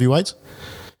bigger heavyweights?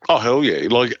 Oh, hell yeah.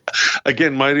 Like,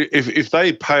 again, mate, if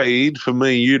they paid for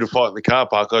me and you to fight in the car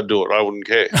park, I'd do it. I wouldn't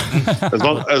care.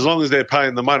 as long as they're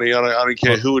paying the money, I don't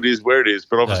care who it is, where it is.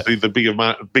 But obviously the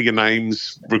bigger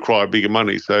names require bigger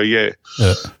money. So, yeah.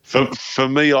 For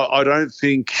me, I don't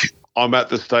think I'm at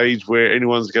the stage where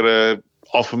anyone's going to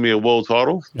offer me a world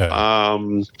title. Yeah.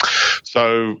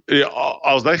 So yeah,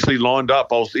 I was actually lined up.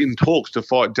 I was in talks to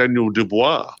fight Daniel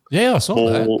Dubois Yeah, I saw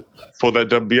that. for that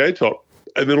WBA top.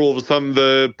 And then all of a sudden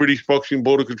the British Boxing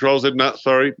Board of Control said, no,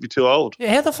 sorry, you're too old.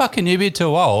 Yeah, how the fuck can you be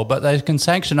too old, but they can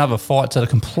sanction other fights that are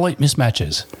complete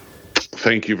mismatches?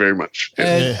 Thank you very much.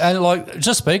 And like,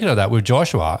 just speaking of that with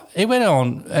Joshua, he went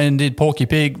on and did Porky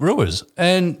Pig Ruiz.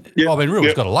 And,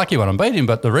 Ruiz got a lucky one and beat him,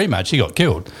 but the rematch, he got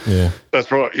killed. Yeah. That's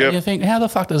right, yeah. And you think, how the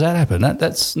fuck does that happen?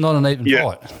 That's not an even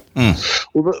fight.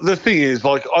 Well, the thing is,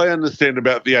 like, I understand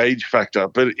about the age factor,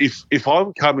 but if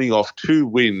I'm coming off 2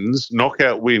 wins,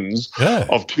 knockout wins,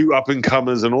 of 2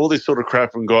 up-and-comers and all this sort of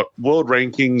crap, and got world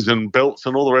rankings and belts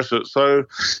and all the rest of it, so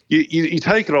you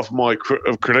take it off my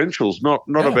credentials, not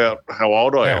about how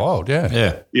old I am. How old,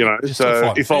 yeah. You know, Just still so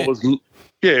fighting if I fit. was...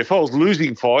 Yeah, if I was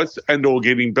losing fights and or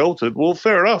getting belted, well,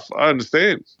 fair enough. I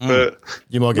understand, but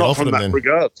You might get not offered from them that then.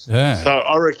 regard. Yeah. So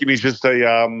I reckon he's just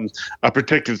a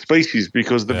protected species,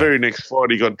 because the very next fight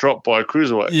he got dropped by a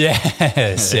cruiserweight.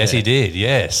 Yes, yes, he did,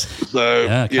 yes. So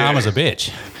Yeah, karma's a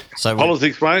bitch. So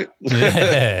politics, mate.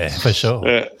 Yeah, for sure.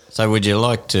 Yeah. So would you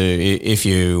like to, if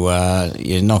you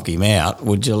knock him out,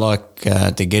 would you like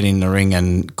to get in the ring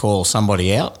and call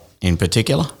somebody out in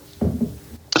particular?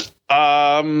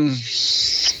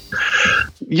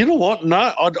 You know what?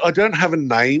 No, I don't have a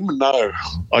name. No,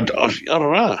 I don't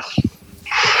know.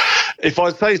 If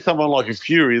I say someone like a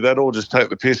Fury, they'd all just take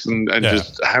the piss and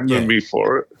just hammer me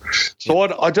for it. So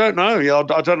I don't know. Yeah,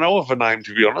 I don't know of a name,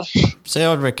 to be honest. See,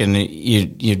 I'd reckon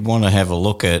you'd want to have a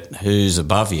look at who's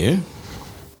above you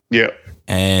Yeah,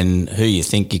 and who you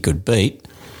think you could beat,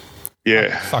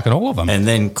 yeah. Fucking all of them. and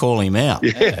then call him out.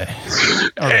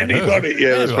 Anybody?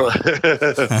 Yeah,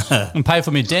 that's right. And pay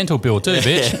for me dental bill too,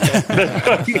 bitch.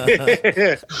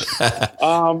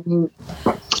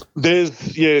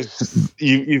 There's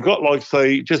you've got, like,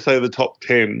 say the top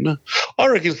 10. I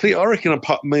reckon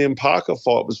me and Parker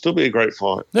fight would still be a great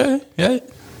fight. Yeah.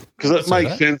 because it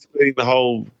makes sense being the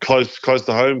whole close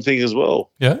to home thing as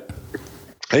well. Yeah.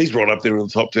 He's right up there in the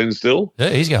top 10 still. Yeah,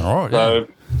 he's going all right. So,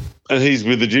 and he's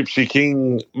with the Gypsy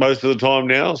King most of the time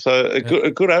now, so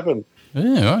it could happen.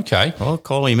 Yeah, okay. I'll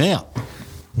call him out.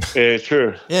 Yeah,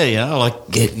 sure. Yeah, like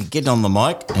get on the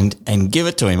mic and give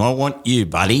it to him. I want you,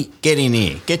 buddy. Get in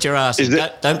here. Get your ass in.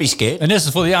 Don't be scared. And this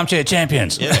is for the Armchair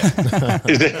Champions. Yeah.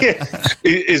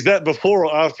 Is that before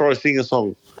or after I sing a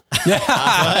song?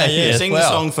 Yeah, Sing the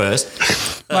song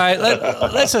first. Mate,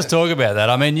 let's just talk about that.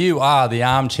 I mean, you are the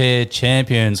Armchair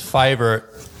Champions' favourite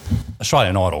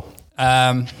Australian Idol.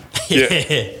 Yeah.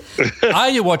 Are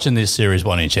you watching this series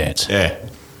by any chance? Yeah.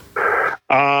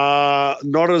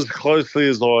 Not as closely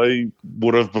as I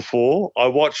would have before. I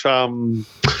watch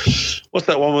what's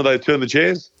that one where they turn the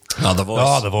chairs? Oh, The Voice.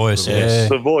 Oh, The Voice, yeah.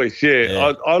 The Voice,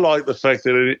 yeah. I like the fact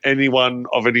that anyone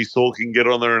of any sort can get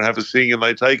on there and have a sing, and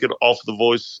they take it off The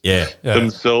Voice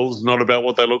themselves, not about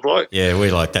what they look like. Yeah, we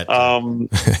like that.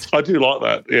 I do like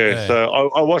that, yeah. So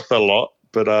I watch that a lot,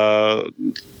 but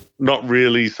not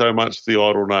really so much the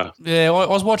Idol now. Yeah, I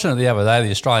was watching it the other day,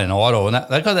 the Australian Idol, and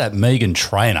they got that Megan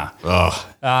Trainor.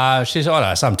 She's, I don't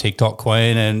know, some TikTok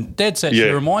queen, and dead set, she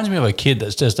reminds me of a kid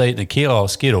that's just eaten a kilo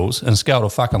of Skittles and scalded a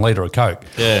fucking litre of Coke.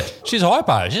 Yeah. She's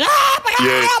hypo. She's, oh my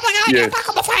God, you're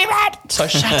fucking my favourite. So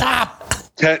shut up.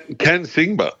 Can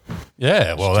sing, but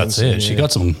yeah, well, that's it. She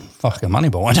got some fucking money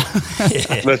behind her.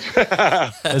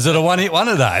 Is it a one-hit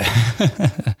wonder though?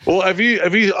 Well, have you?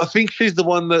 I think she's the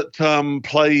one that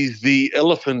plays the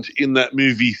elephant in that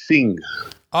movie Sing.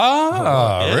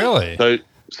 Oh, really?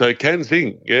 So can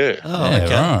sing, yeah. Oh, okay.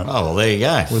 Right. Oh, well, there you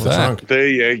go. With the trunk. There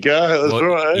you go. That's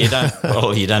right.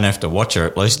 You don't have to watch her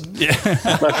at least. Oh,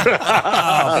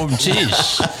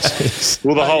 jeez.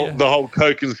 Well, the whole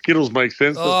Coke and Skittles make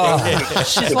sense. Oh,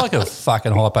 she's like a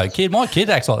fucking hypo kid. My kid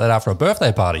acts like that after a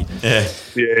birthday party. Yeah.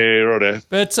 Yeah, right.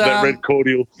 But that red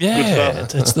cordial. yeah,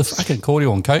 it's the fucking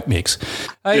cordial and Coke mix.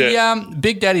 Hey,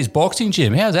 Big Daddy's boxing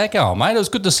gym. How's that going, mate? It was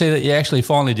good to see that you actually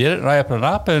finally did it and opened it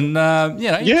up, and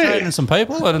you're training some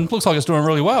people, and it looks like it's doing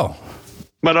really well.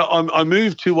 But I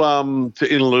moved to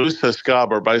Inaloo, so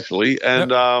Scarborough basically,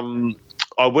 and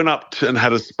I went up and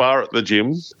had a spar at the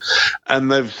gym, and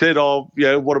they've said,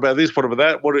 what about this? What about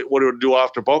that? What do you do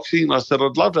after boxing? And I said,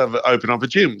 I'd love to open up a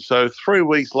gym. So 3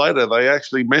 weeks later, they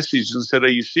actually messaged and said, are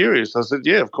you serious? I said,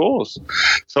 yeah, of course.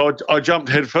 So I jumped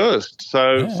head first.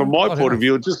 So from my point of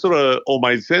view, it just sort of all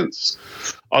made sense.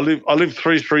 I live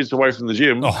 3 streets away from the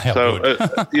gym,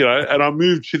 and I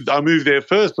moved there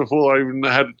first before I even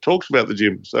had talks about the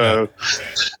gym. So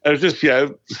it was just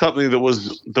something that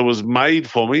was made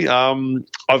for me.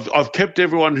 I've kept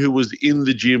everyone who was in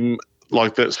the gym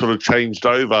like that sort of changed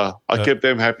over. I kept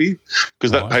them happy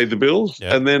because that paid the bills.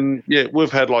 Yeah. And then,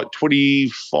 we've had like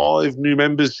 25 new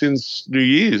members since New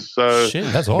Year's. So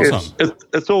shit, that's awesome.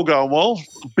 It's all going well.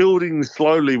 Building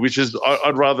slowly, which is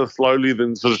I'd rather slowly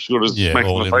than sort of smack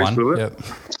my face with it. Yep.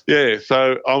 Yeah,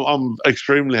 so I'm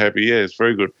extremely happy. Yeah, it's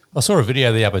very good. I saw a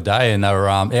video the other day and they were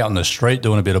out on the street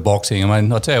doing a bit of boxing. I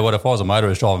mean, I'll tell you what, if I was a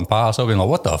motorist driving past, I'd be like,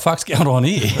 what the fuck's going on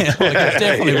here? It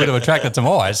definitely would have attracted some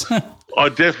eyes. I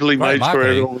definitely made sure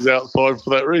everyone was outside for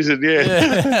that reason,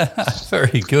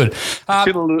 Very good.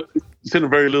 It's in a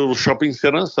very little shopping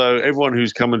centre, so everyone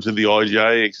who's coming to the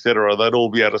IGA, etc., they'd all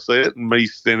be able to see it, and me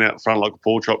standing out front like a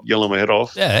pork chop yelling my head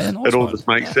off. Yeah, nice it all just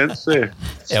makes sense, Yeah,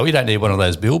 well, you don't need one of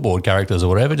those billboard characters or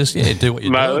whatever. Just, do what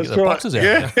you're doing. Get the boxes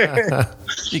out. Yeah.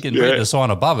 You can read the sign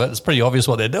above it. It's pretty obvious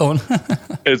what they're doing.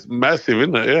 It's massive,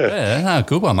 isn't it? Yeah,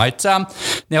 good one, mate. Now,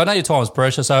 I know your time is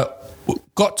precious, so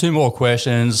got 2 more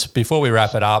questions before we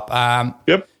wrap it up.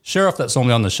 Yep. Sheriff that's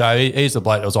normally on the show, he's the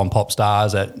bloke that was on Pop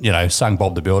Stars that, sung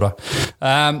Bob the Builder.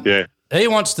 He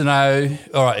wants to know,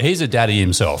 all right, he's a daddy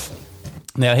himself.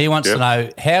 Now, he wants to know,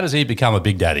 how does he become a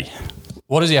big daddy?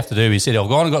 What does he have to do? He said, I've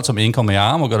gone and got some ink on my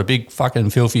arm. I've got a big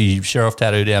fucking filthy sheriff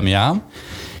tattoo down my arm.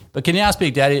 But can you ask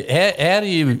Big Daddy, how do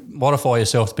you modify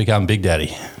yourself to become Big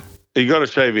Daddy? You got to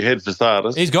shave your head for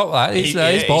starters. He's got that. He's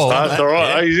bald. That's all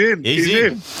right. Yeah. He's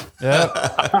in.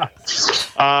 Yeah.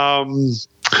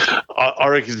 I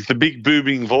reckon it's the big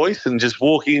booming voice, and just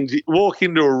walk into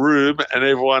a room and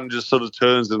everyone just sort of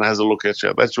turns and has a look at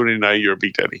you. That's when you know you're a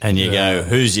big daddy. And you go,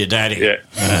 "Who's your daddy?" Yeah,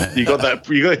 you got that.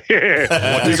 You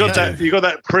got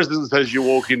that presence as you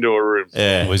walk into a room.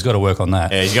 Yeah, well, he's got to work on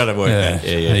that. Yeah, he's got to work. Yeah.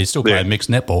 And he's still playing mixed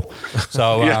netball,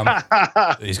 so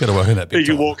he's got to work on that. Big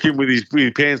time. Walk in with his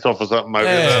pants off or something, maybe.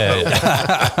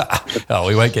 Oh,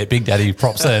 we won't get Big Daddy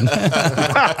props then.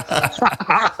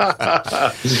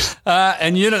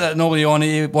 And Unit that normally on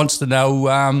here wants to know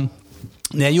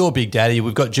Now, you're Big Daddy.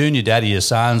 We've got Junior Daddy, your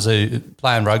sons, who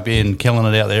playing rugby and killing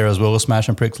it out there as well,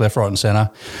 smashing pricks left, right and centre.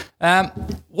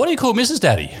 What do you call Mrs.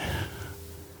 Daddy?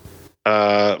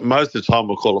 Most of the time,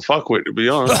 we'll call her fuckwit, to be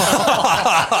honest.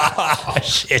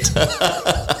 Shit.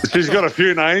 She's got a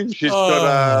few names. She's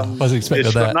got. Wasn't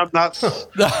expecting that. Numbnuts,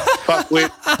 fuckwit,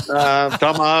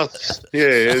 dumbass.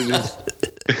 Yeah.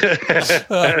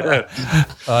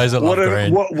 He's a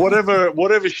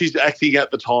whatever she's acting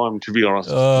at the time, to be honest.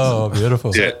 Oh,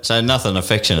 beautiful. Yeah. So nothing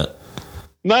affectionate.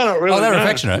 No, not really. Oh, they're no.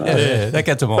 affectionate. Yeah, that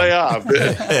gets them on. They are.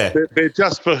 They're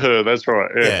just for her. That's right.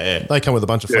 Yeah. They come with a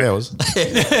bunch of flowers.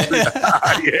 Yes,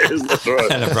 that's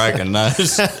right. And a broken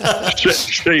nose.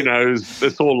 She knows.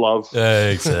 It's all love. Yeah,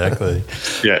 exactly.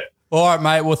 Yeah. All right,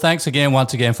 mate. Well, thanks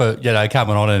once again for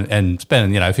coming on and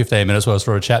spending 15 minutes with us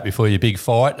for a chat before your big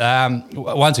fight.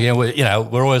 Once again,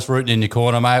 we're always rooting in your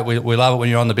corner, mate. We love it when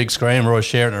you're on the big screen. We're always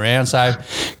sharing it around. So,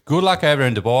 good luck over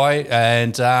in Dubai,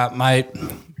 and mate,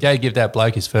 go give that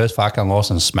bloke his first fucking loss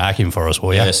and smack him for us,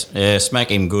 will you? Yes, yeah,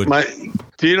 smack him good. Mate,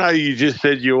 do you know you just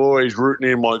said you're always rooting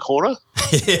in my corner?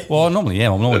 Well, I normally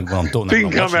am. I'm normally when I'm doing that.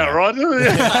 Didn't come out right, did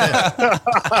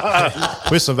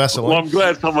it? With some Vaseline. Well, I'm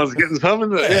glad someone's getting some,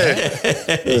 isn't it?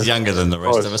 Yeah. He's younger than the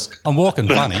rest of us. I'm walking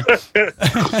funny.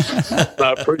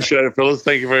 No, appreciate it, fellas.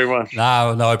 Thank you very much.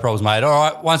 No problems, mate.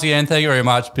 All right. Once again, thank you very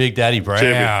much, Big Daddy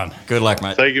Brown. Good luck,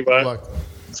 mate. Thank you, mate.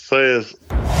 See you.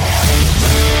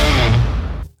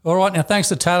 All right, now thanks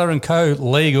to Taylor & Co.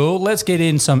 Legal. Let's get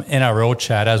in some NRL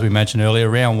chat. As we mentioned earlier,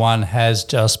 round one has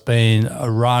just been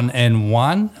run and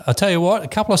won. I'll tell you what, a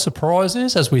couple of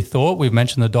surprises, as we thought. We've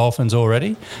mentioned the Dolphins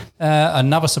already.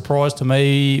 Another surprise to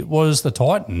me was the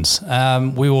Titans.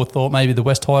 We all thought maybe the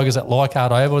West Tigers at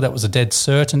Leichhardt Oval, that was a dead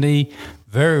certainty.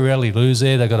 Very rarely lose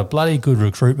there. They got a bloody good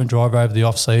recruitment drive over the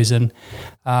off-season.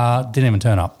 Didn't even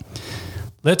turn up.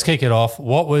 Let's kick it off.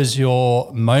 What was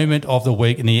your moment of the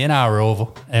week in the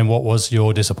NRL and what was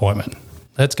your disappointment?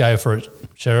 Let's go for it.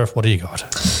 Sheriff, what do you got?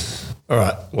 All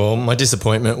right. Well, my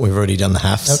disappointment, we've already done the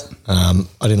halves. Yep.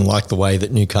 I didn't like the way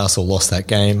that Newcastle lost that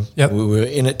game. Yep. We were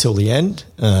in it till the end,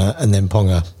 and then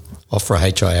Ponga off for a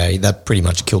HIA. That pretty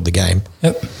much killed the game.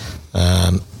 Yep.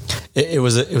 It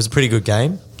was a pretty good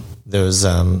game. There was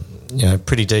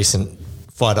pretty decent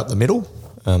fight up the middle.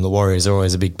 The Warriors are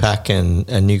always a big pack, and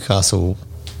Newcastle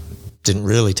didn't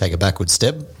really take a backward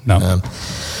step. No.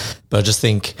 But I just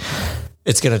think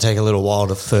it's going to take a little while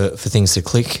for things to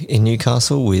click in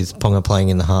Newcastle with Ponga playing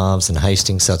in the halves and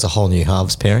Hastings, so it's a whole new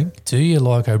halves pairing. Do you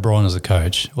like O'Brien as a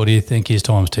coach, or do you think his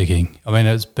time's ticking? I mean,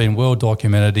 it's been well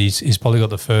documented. He's probably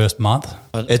got the first month.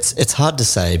 It's hard to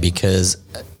say because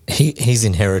he's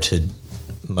inherited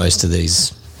most of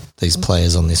these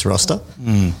players on this roster.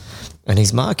 Mm. And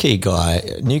his marquee guy,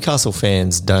 Newcastle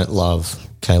fans don't love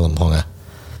Kalen Ponga.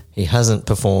 He hasn't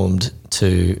performed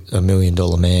to $1 million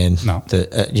man, No.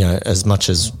 As much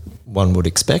as one would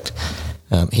expect.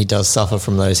 He does suffer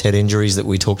from those head injuries that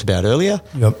we talked about earlier.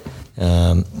 Yep.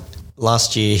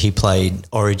 Last year he played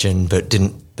Origin but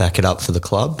didn't back it up for the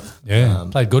club. Yeah.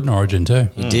 Played good in Origin too.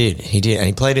 He did. And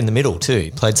he played in the middle too.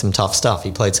 He played some tough stuff.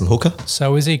 He played some hooker.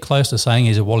 So is he close to saying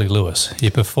he's a Wally Lewis? He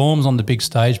performs on the big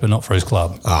stage but not for his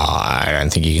club. I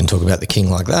don't think you can talk about the king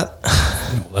like that.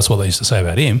 Well, that's what they used to say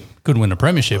about him. Couldn't win a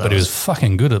premiership, but he was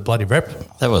fucking good at bloody rep.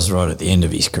 That was right at the end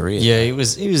of his career. Yeah, he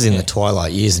was in the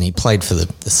twilight years and he played for the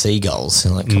Seagulls.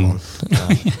 And come on.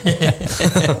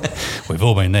 We've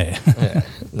all been there.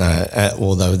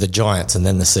 Well, they were the Giants and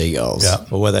then the Seagulls. Yeah.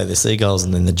 Or were they the Seagulls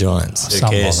and then the Giants?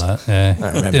 Something like that. Yeah. I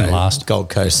remember Didn't last. Gold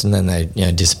Coast and then they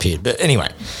disappeared. But anyway,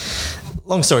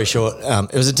 long story short,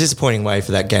 it was a disappointing way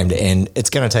for that game to end. It's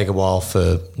going to take a while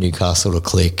for Newcastle to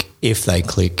click. If they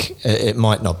click, it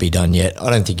might not be done yet. I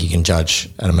don't think you can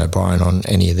judge Adam O'Brien on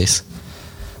any of this.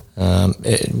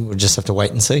 We'll just have to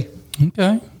wait and see.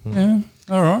 Okay. Yeah.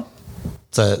 All right.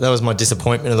 So that was my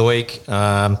disappointment of the week.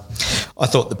 I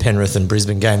thought the Penrith and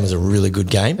Brisbane game was a really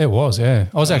good game. It was, yeah.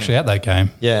 I was actually at that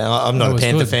game. Yeah, I'm not a was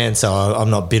Panther good. fan, so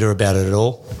I'm not bitter about it at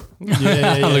all. Look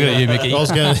at you, Mickey. I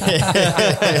was going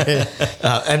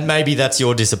And maybe that's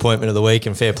your disappointment of the week,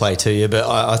 and fair play to you, but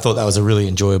I thought that was a really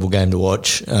enjoyable game to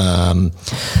watch.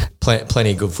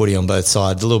 Plenty of good footy on both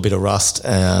sides, a little bit of rust,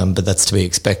 but that's to be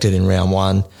expected in round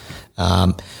one.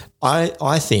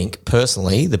 I think,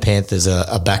 personally, the Panthers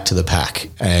are back to the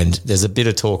pack, and there's a bit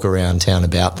of talk around town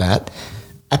about that.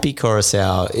 Api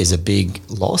Coruscant is a big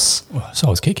loss.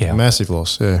 So it's kick out. massive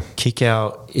loss, yeah.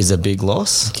 Kickout is a big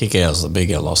loss. Kick-out's the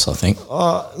bigger loss, I think.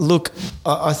 Look,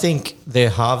 I think their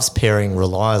halves pairing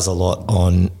relies a lot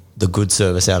on the good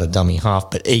service out of dummy half,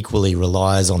 but equally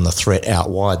relies on the threat out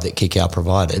wide that Kickout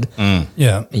provided.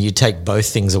 Yeah. You take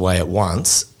both things away at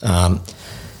once.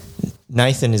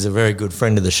 Nathan is a very good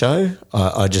friend of the show.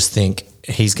 I just think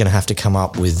he's going to have to come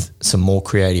up with some more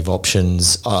creative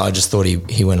options. I just thought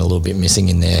he went a little bit missing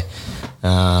in there.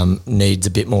 Needs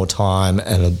a bit more time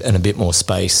and a bit more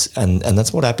space, and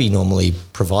that's what Appy normally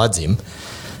provides him.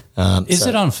 Is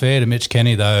it unfair to Mitch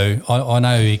Kenny, though? I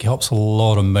know he helps a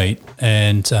lot of meat,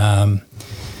 and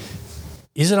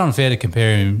is it unfair to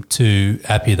compare him to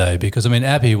Appy, though? Because, I mean,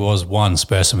 Appy was one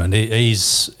specimen.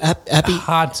 He's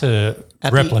hard to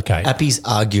replicate. Appy's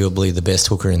arguably the best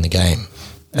hooker in the game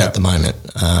at the moment.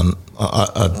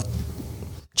 I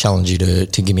challenge you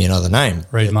to give me another name.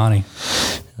 Reid Marnie.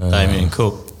 Damien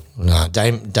Cook. No,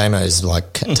 Damo's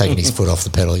like taking his foot off the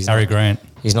pedal. Harry Grant.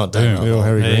 He's not Damo.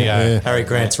 Harry There you Grant, go. yeah. Harry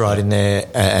Grant's right in there,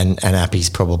 and Appy's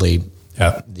probably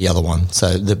the other one.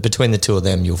 So between the two of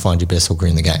them, you'll find your best hooker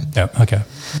in the game. Yeah, okay.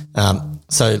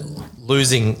 So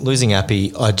losing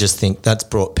Appy, I just think that's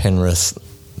brought Penrith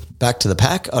back to the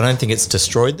pack. I don't think it's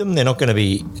destroyed them. They're not going to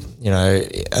be,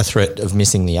 a threat of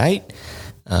missing the 8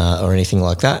 or anything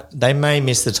like that. They may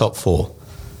miss the top 4.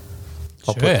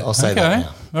 I'll say that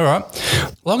now. All right.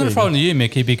 Well, I'm going to throw it to you,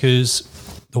 Mickey, because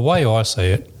the way I see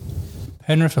it,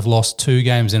 Penrith have lost 2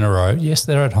 games in a row. Yes,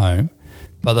 they're at home,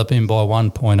 but they've been by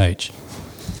 1 point each.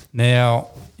 Now,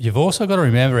 you've also got to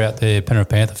remember out there, Penrith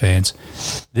Panther fans,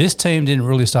 this team didn't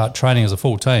really start training as a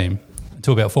full team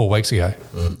until about 4 weeks ago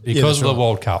because of the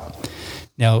World Cup.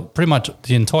 Now, pretty much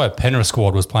the entire Penrith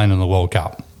squad was playing in the World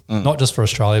Cup, not just for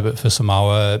Australia, but for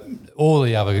Samoa, all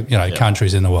the other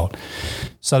countries in the world.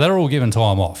 So they're all given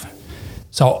time off.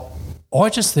 So I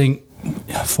just think,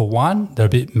 for one, they're a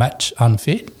bit match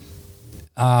unfit.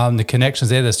 The connections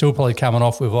there, they're still probably coming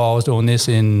off with, I was doing this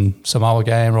in Samoa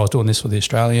game, or I was doing this for the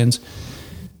Australians,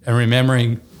 and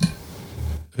remembering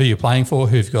who you're playing for,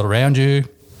 who you've got around you.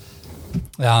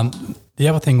 The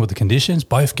other thing with the conditions,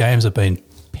 both games have been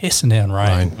pissing down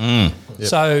rain. Yep.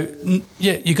 So,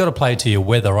 you've got to play to your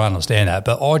weather, I understand that,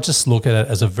 but I just look at it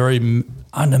as a very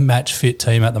undermatched fit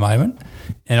team at the moment,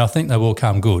 and I think they will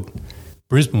come good.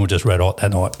 Brisbane were just red hot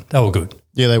that night. They were good.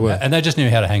 Yeah, they were. And they just knew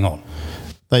how to hang on.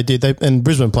 They did. And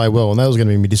Brisbane played well, and that was going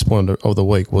to be my disappointment of the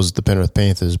week was the Penrith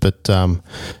Panthers. But,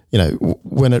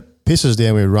 when it pisses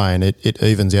down with rain, it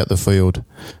evens out the field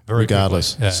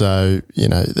regardless. Quickly, yeah. So,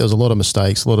 there was a lot of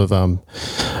mistakes, a lot of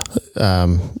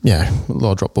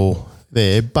drop ball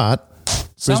there. But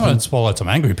Someone had swallowed some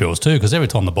angry pills too, because every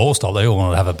time the ball stopped, they all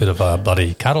wanted to have a bit of a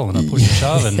bloody cuddle and a push and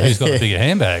shove, and who's got a bigger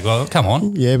handbag? Well, come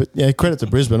on. Yeah, but credit to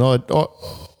Brisbane. I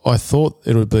thought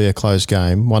it would be a close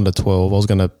game, 1-12. I was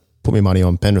going to put my money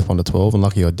on Penrith 1-12, and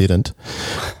lucky I didn't.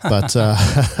 But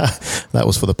that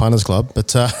was for the punters club.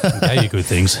 But Okay, you good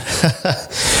things.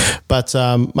 but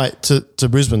mate, to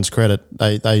Brisbane's credit,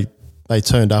 they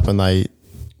turned up and they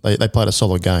played a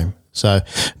solid game. So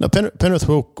no, Penrith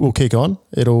will kick on.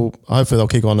 Hopefully they'll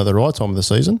kick on at the right time of the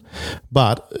season.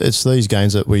 But it's these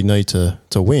games that we need to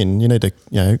win. You need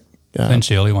to Clinch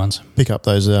the early ones. pick up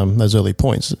those early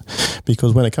points,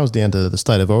 because when it comes down to the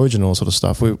state of origin and all sort of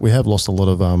stuff, we have lost a lot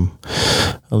of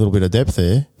a little bit of depth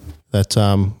there that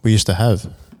we used to have,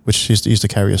 which used to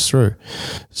carry us through.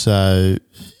 So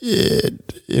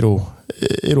it'll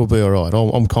be all right.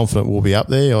 I'm confident we'll be up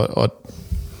there.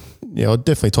 I'd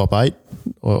definitely top 8.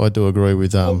 I do agree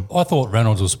with. I thought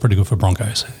Reynolds was pretty good for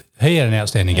Broncos. He had an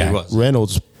outstanding game.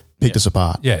 Reynolds picked us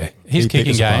apart. Yeah, his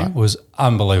kicking game was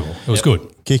unbelievable. It was good.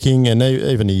 Kicking, and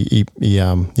even he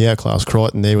outclassed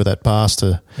Crichton there with that pass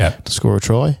to score a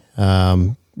try.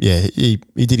 He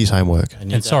did his homework.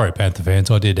 And sorry, Panther fans,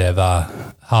 I did have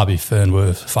Harvey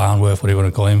Farnworth, whatever you want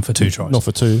to call him, for 2 tries. Not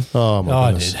for 2. Oh, my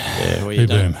I goodness. did. Yeah, well,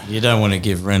 you don't want to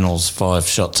give Reynolds 5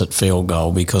 shots at field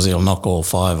goal because he'll knock all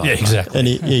 5 up. Yeah, exactly. And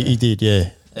he did, yeah.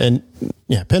 And,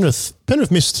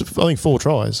 Penrith missed, I think, 4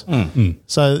 tries.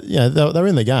 So, they were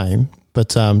in the game, but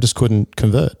just couldn't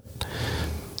convert.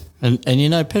 And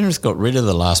Penrith got rid of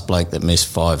the last bloke that missed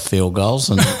 5 field goals,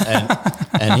 and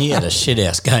he had a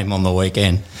shithouse game on the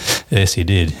weekend. Yes, he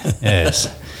did. Yes.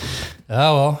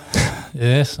 Oh, well.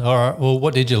 Yes. All right. Well,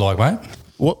 what did you like, mate?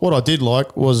 What I did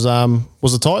like was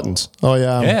the Titans.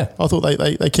 I thought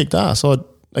they kicked ass. I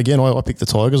picked the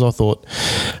Tigers. I thought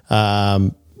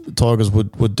Tigers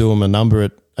would do them a number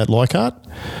at Leichhardt.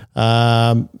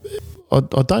 I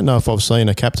don't know if I've seen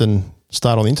a captain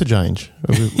start on the interchange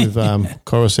with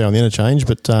Coruscant on the interchange,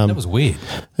 but That was weird.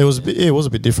 it was a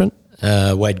bit different.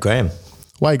 Wade Graham.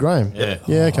 Wade Graham. Yeah.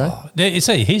 Yeah, okay. Yeah, you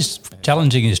see, he's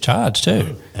challenging his charge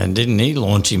too. And didn't he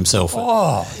launch himself?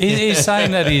 He's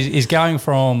saying that he's going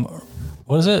from,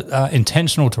 what is it,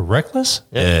 intentional to reckless?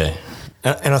 Yeah.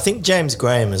 And I think James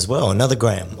Graham as well, another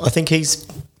Graham. I think he's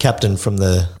captain from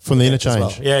the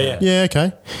interchange. well. Yeah. Yeah,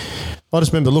 okay. I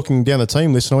just remember looking down the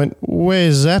team list and I went,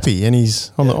 "Where's Zappy?" And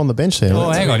he's on the bench there. Oh,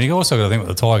 hang on. You also got to think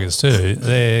with the Tigers too.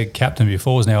 Their captain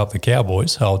before is now up the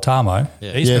Cowboys, old Tamo.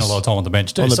 Yeah. He's spent a lot of time on the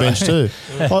bench too. On the bench too.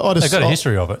 They've got a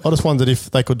history of it. I just wondered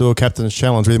if they could do a captain's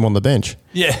challenge with him on the bench.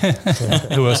 Yeah.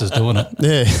 Who else is doing it?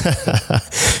 Yeah.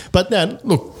 But now,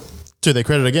 look, to their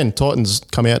credit again, Titans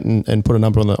come out and put a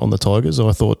number on the Tigers.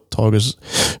 I thought Tigers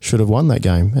should have won that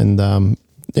game. And,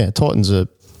 Titans are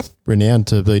renowned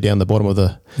to be down the bottom of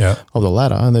the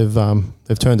ladder, and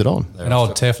they've turned it on. And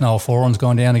old Tefnell Foran's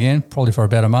gone down again, probably for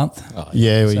about a month. Oh,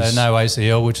 yeah, so no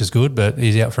ACL, which is good, but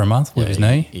he's out for a month with his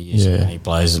knee. He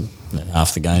plays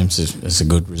half the games. It's a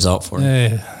good result for him.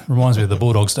 Yeah, reminds me of the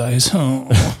Bulldogs days. Didn't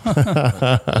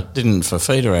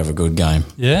Fafita have a good game?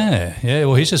 Yeah.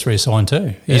 Well, he's just re-signed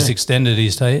too. He's extended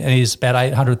his team, and he's about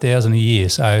 $800,000 a year.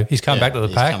 So he's come back to the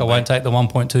pack. I won't take the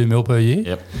 1.2 mil per year.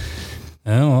 Yep.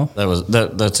 Oh well,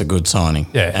 that's a good signing.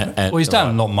 Yeah, he's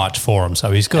done not much for him, so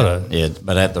he's got to.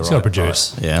 But at the right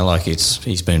price. Yeah, like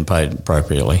he's been paid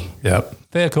appropriately. Yep,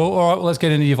 fair, cool. All right, well, let's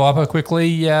get into your Viper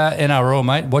quickly. NRL,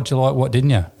 mate, what'd you like? What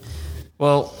didn't you?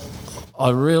 Well,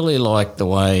 I really liked the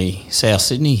way South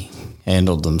Sydney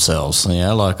handled themselves.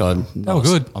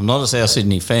 Good. I'm not a South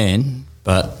Sydney fan,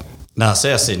 but. No,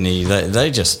 South Sydney,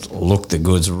 they just looked the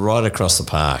goods right across the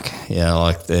park.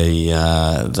 Like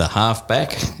the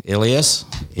halfback, Ilias,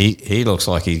 he looks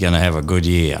like he's going to have a good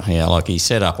year. Like he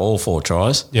set up all 4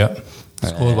 tries. Yep.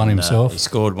 Scored one himself. He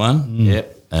scored one,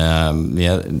 Yep.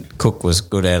 Cook was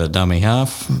good out of dummy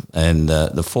half. And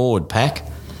the forward pack,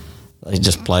 they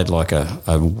just played like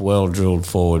a well-drilled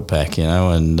forward pack,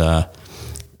 and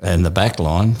the back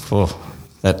line,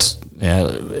 that's...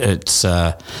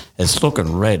 it's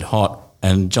looking red hot,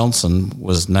 and Johnson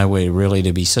was nowhere really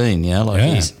to be seen.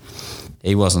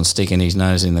 He wasn't sticking his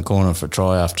nose in the corner for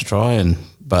try after try,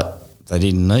 but they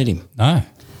didn't need him. No.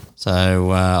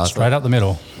 So straight up the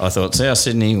middle. I thought South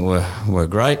Sydney were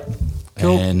great.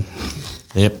 Cool. And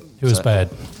yep. Who was bad?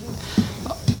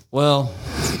 Well,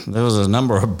 there was a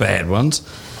number of bad ones.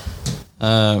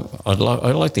 I'd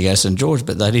like to go St George,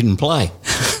 but they didn't play.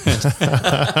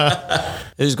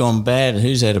 Who's gone bad and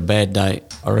who's had a bad day?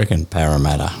 I reckon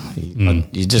Parramatta.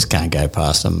 You just can't go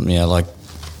past them. Like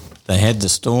they had the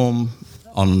Storm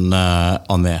on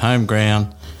their home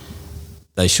ground.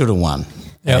 They should have won.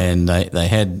 Yep. And they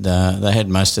had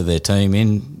most of their team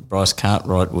in. Bryce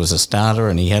Cartwright was a starter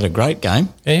and he had a great game.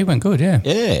 Yeah, he went good. Yeah.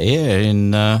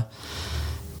 And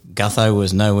Gutho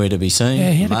was nowhere to be seen.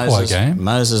 Yeah, he had a quiet game.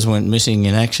 Moses went missing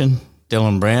in action.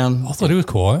 Dylan Brown. I thought he was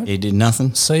quiet. He did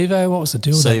nothing. Sevo, what was the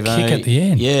deal with that kick at the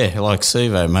end? Yeah, like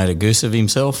Sevo made a goose of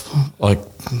himself.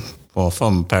 If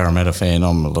I'm a Parramatta fan,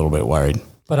 I'm a little bit worried.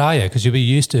 But are you? Because you'd be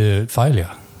used to failure.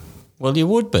 Well, you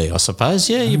would be, I suppose.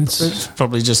 Yeah, it's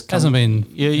probably just... Hasn't been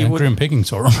grim pickings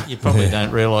for them. You probably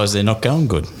don't realise they're not going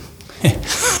good.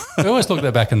 We always looked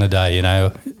at back in the day,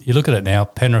 you look at it now,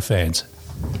 Penrith fans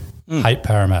hate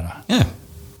Parramatta. Yeah.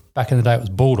 Back in the day, it was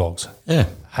Bulldogs. Yeah.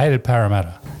 Hated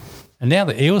Parramatta. And now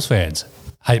the Eels fans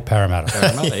hate Parramatta.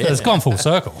 It's gone full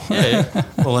circle. Yeah.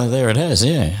 Well, there it has,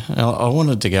 yeah. I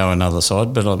wanted to go another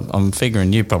side, but I'm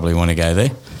figuring you probably want to go there.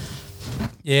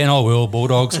 Yeah, and I will,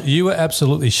 Bulldogs. You were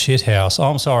absolutely shithouse.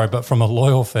 I'm sorry, but from a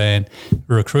loyal fan,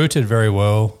 recruited very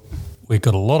well. We've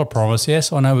got a lot of promise.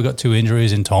 Yes, I know we've got 2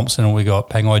 injuries in Thompson and we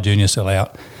got Pangai Jr. still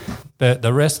out, but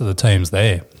the rest of the team's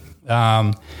there.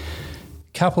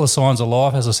 Couple of signs of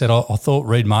life. As I said, I thought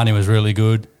Reid Marnie was really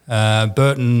good.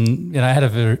 Burton, had a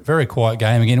very, very quiet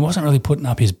game again. He wasn't really putting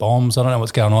up his bombs. I don't know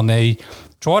what's going on there. He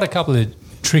tried a couple of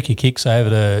tricky kicks over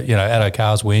to, Addo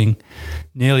Carr's wing.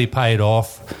 Nearly paid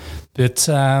off. But,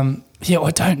 I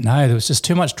don't know. There was just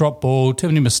too much drop ball, too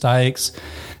many mistakes.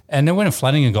 And then when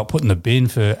Flanagan got put in the bin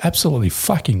for absolutely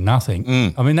fucking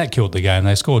nothing, I mean, that killed the game.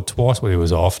 They scored twice when he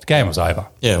was off. The game was over.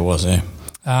 Yeah, it was, yeah.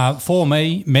 For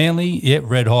me, Manly,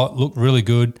 red hot, looked really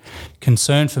good.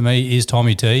 Concern for me is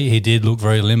Tommy T. He did look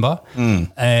very limber.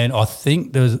 And I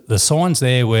think the signs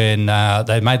there when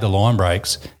they made the line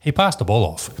breaks, he passed the ball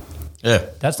off. Yeah.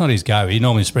 That's not his go. He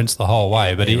normally sprints the whole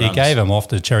way, but he gave him off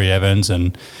to Cherry Evans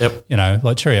and,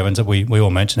 like Cherry Evans that we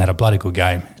all mentioned had a bloody good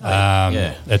game.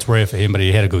 It's rare for him, but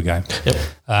he had a good game. Yep.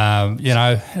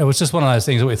 It was just one of those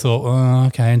things that we thought,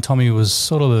 okay, and Tommy was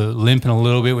sort of limping a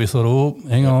little bit. We thought,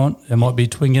 hang on, it might be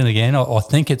twinging again. I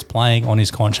think it's playing on his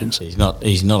conscience. He's not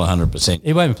 100%.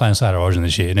 He won't be playing State of Origin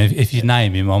this year. And if you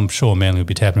name him, I'm sure Manly will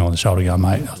be tapping him on the shoulder going,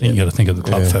 mate, I think you got to think of the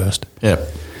club first. Yeah.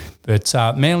 But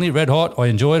Manly, red hot, I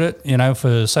enjoyed it,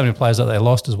 for so many players that they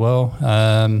lost as well.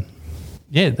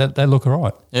 yeah, they look all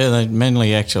right. Yeah,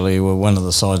 Manly actually were one of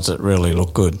the sides that really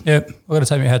looked good. Yep, I've got to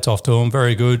take my hats off to them.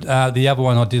 Very good. The other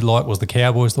one I did like was the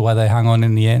Cowboys, the way they hung on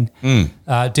in the end.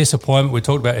 Disappointment, we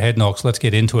talked about head knocks. Let's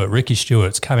get into it. Ricky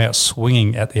Stewart's come out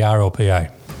swinging at the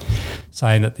RLPA,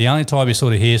 saying that the only time he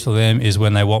sort of hears from them is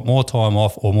when they want more time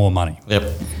off or more money. Yep.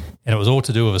 And it was all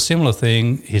to do with a similar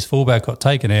thing. His fullback got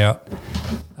taken out,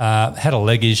 had a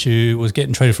leg issue, was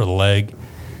getting treated for the leg.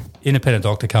 Independent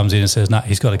doctor comes in and says, no,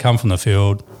 he's got to come from the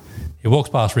field. He walks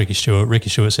past Ricky Stewart. Ricky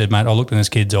Stewart said, mate, I looked in this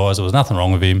kid's eyes. There was nothing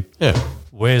wrong with him. Yeah.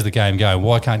 Where's the game going?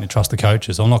 Why can't you trust the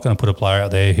coaches? I'm not going to put a player out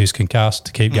there who's concussed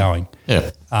to keep going. Yeah.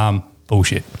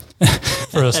 Bullshit.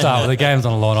 For a start, with the game's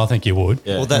on the line, I think you would.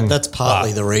 Well, that's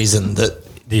partly the reason that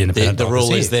the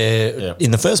rule is there in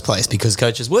the first place, because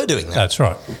coaches were doing that. That's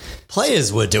right.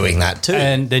 Players were doing that too.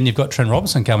 And then you've got Trent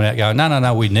Robinson coming out going,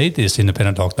 no, we need this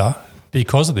independent doctor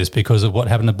because of this, because of what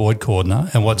happened to Boyd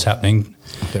Cordner and what's happening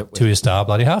to his star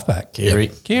bloody halfback.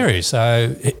 Keary.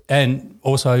 So, and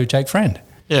also Jake Friend.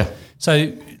 Yeah.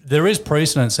 So there is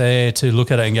precedence there to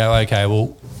look at it and go, okay,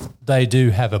 well, they do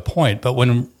have a point. But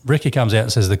when Ricky comes out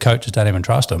and says the coaches don't even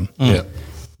trust him,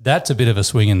 that's a bit of a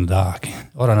swing in the dark.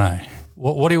 I don't know.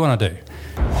 What do you want to do?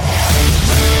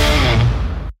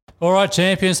 All right,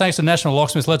 champions, thanks to National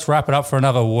Locksmiths. Let's wrap it up for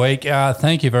another week.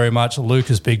 Thank you very much,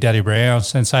 Lucas Big Daddy Brown.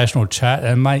 Sensational chat.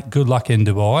 And, mate, good luck in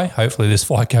Dubai. Hopefully this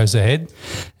fight goes ahead.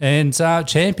 And,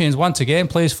 champions, once again,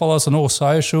 please follow us on all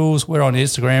socials. We're on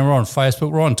Instagram, we're on Facebook,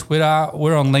 we're on Twitter,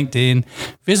 we're on LinkedIn.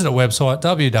 Visit our website,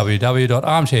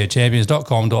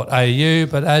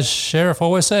 www.armchairchampions.com.au. But as Sheriff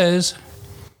always says,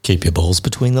 keep your balls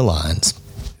between the lines.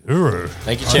 Uru.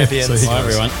 Thank you, champions. Bye,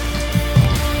 everyone.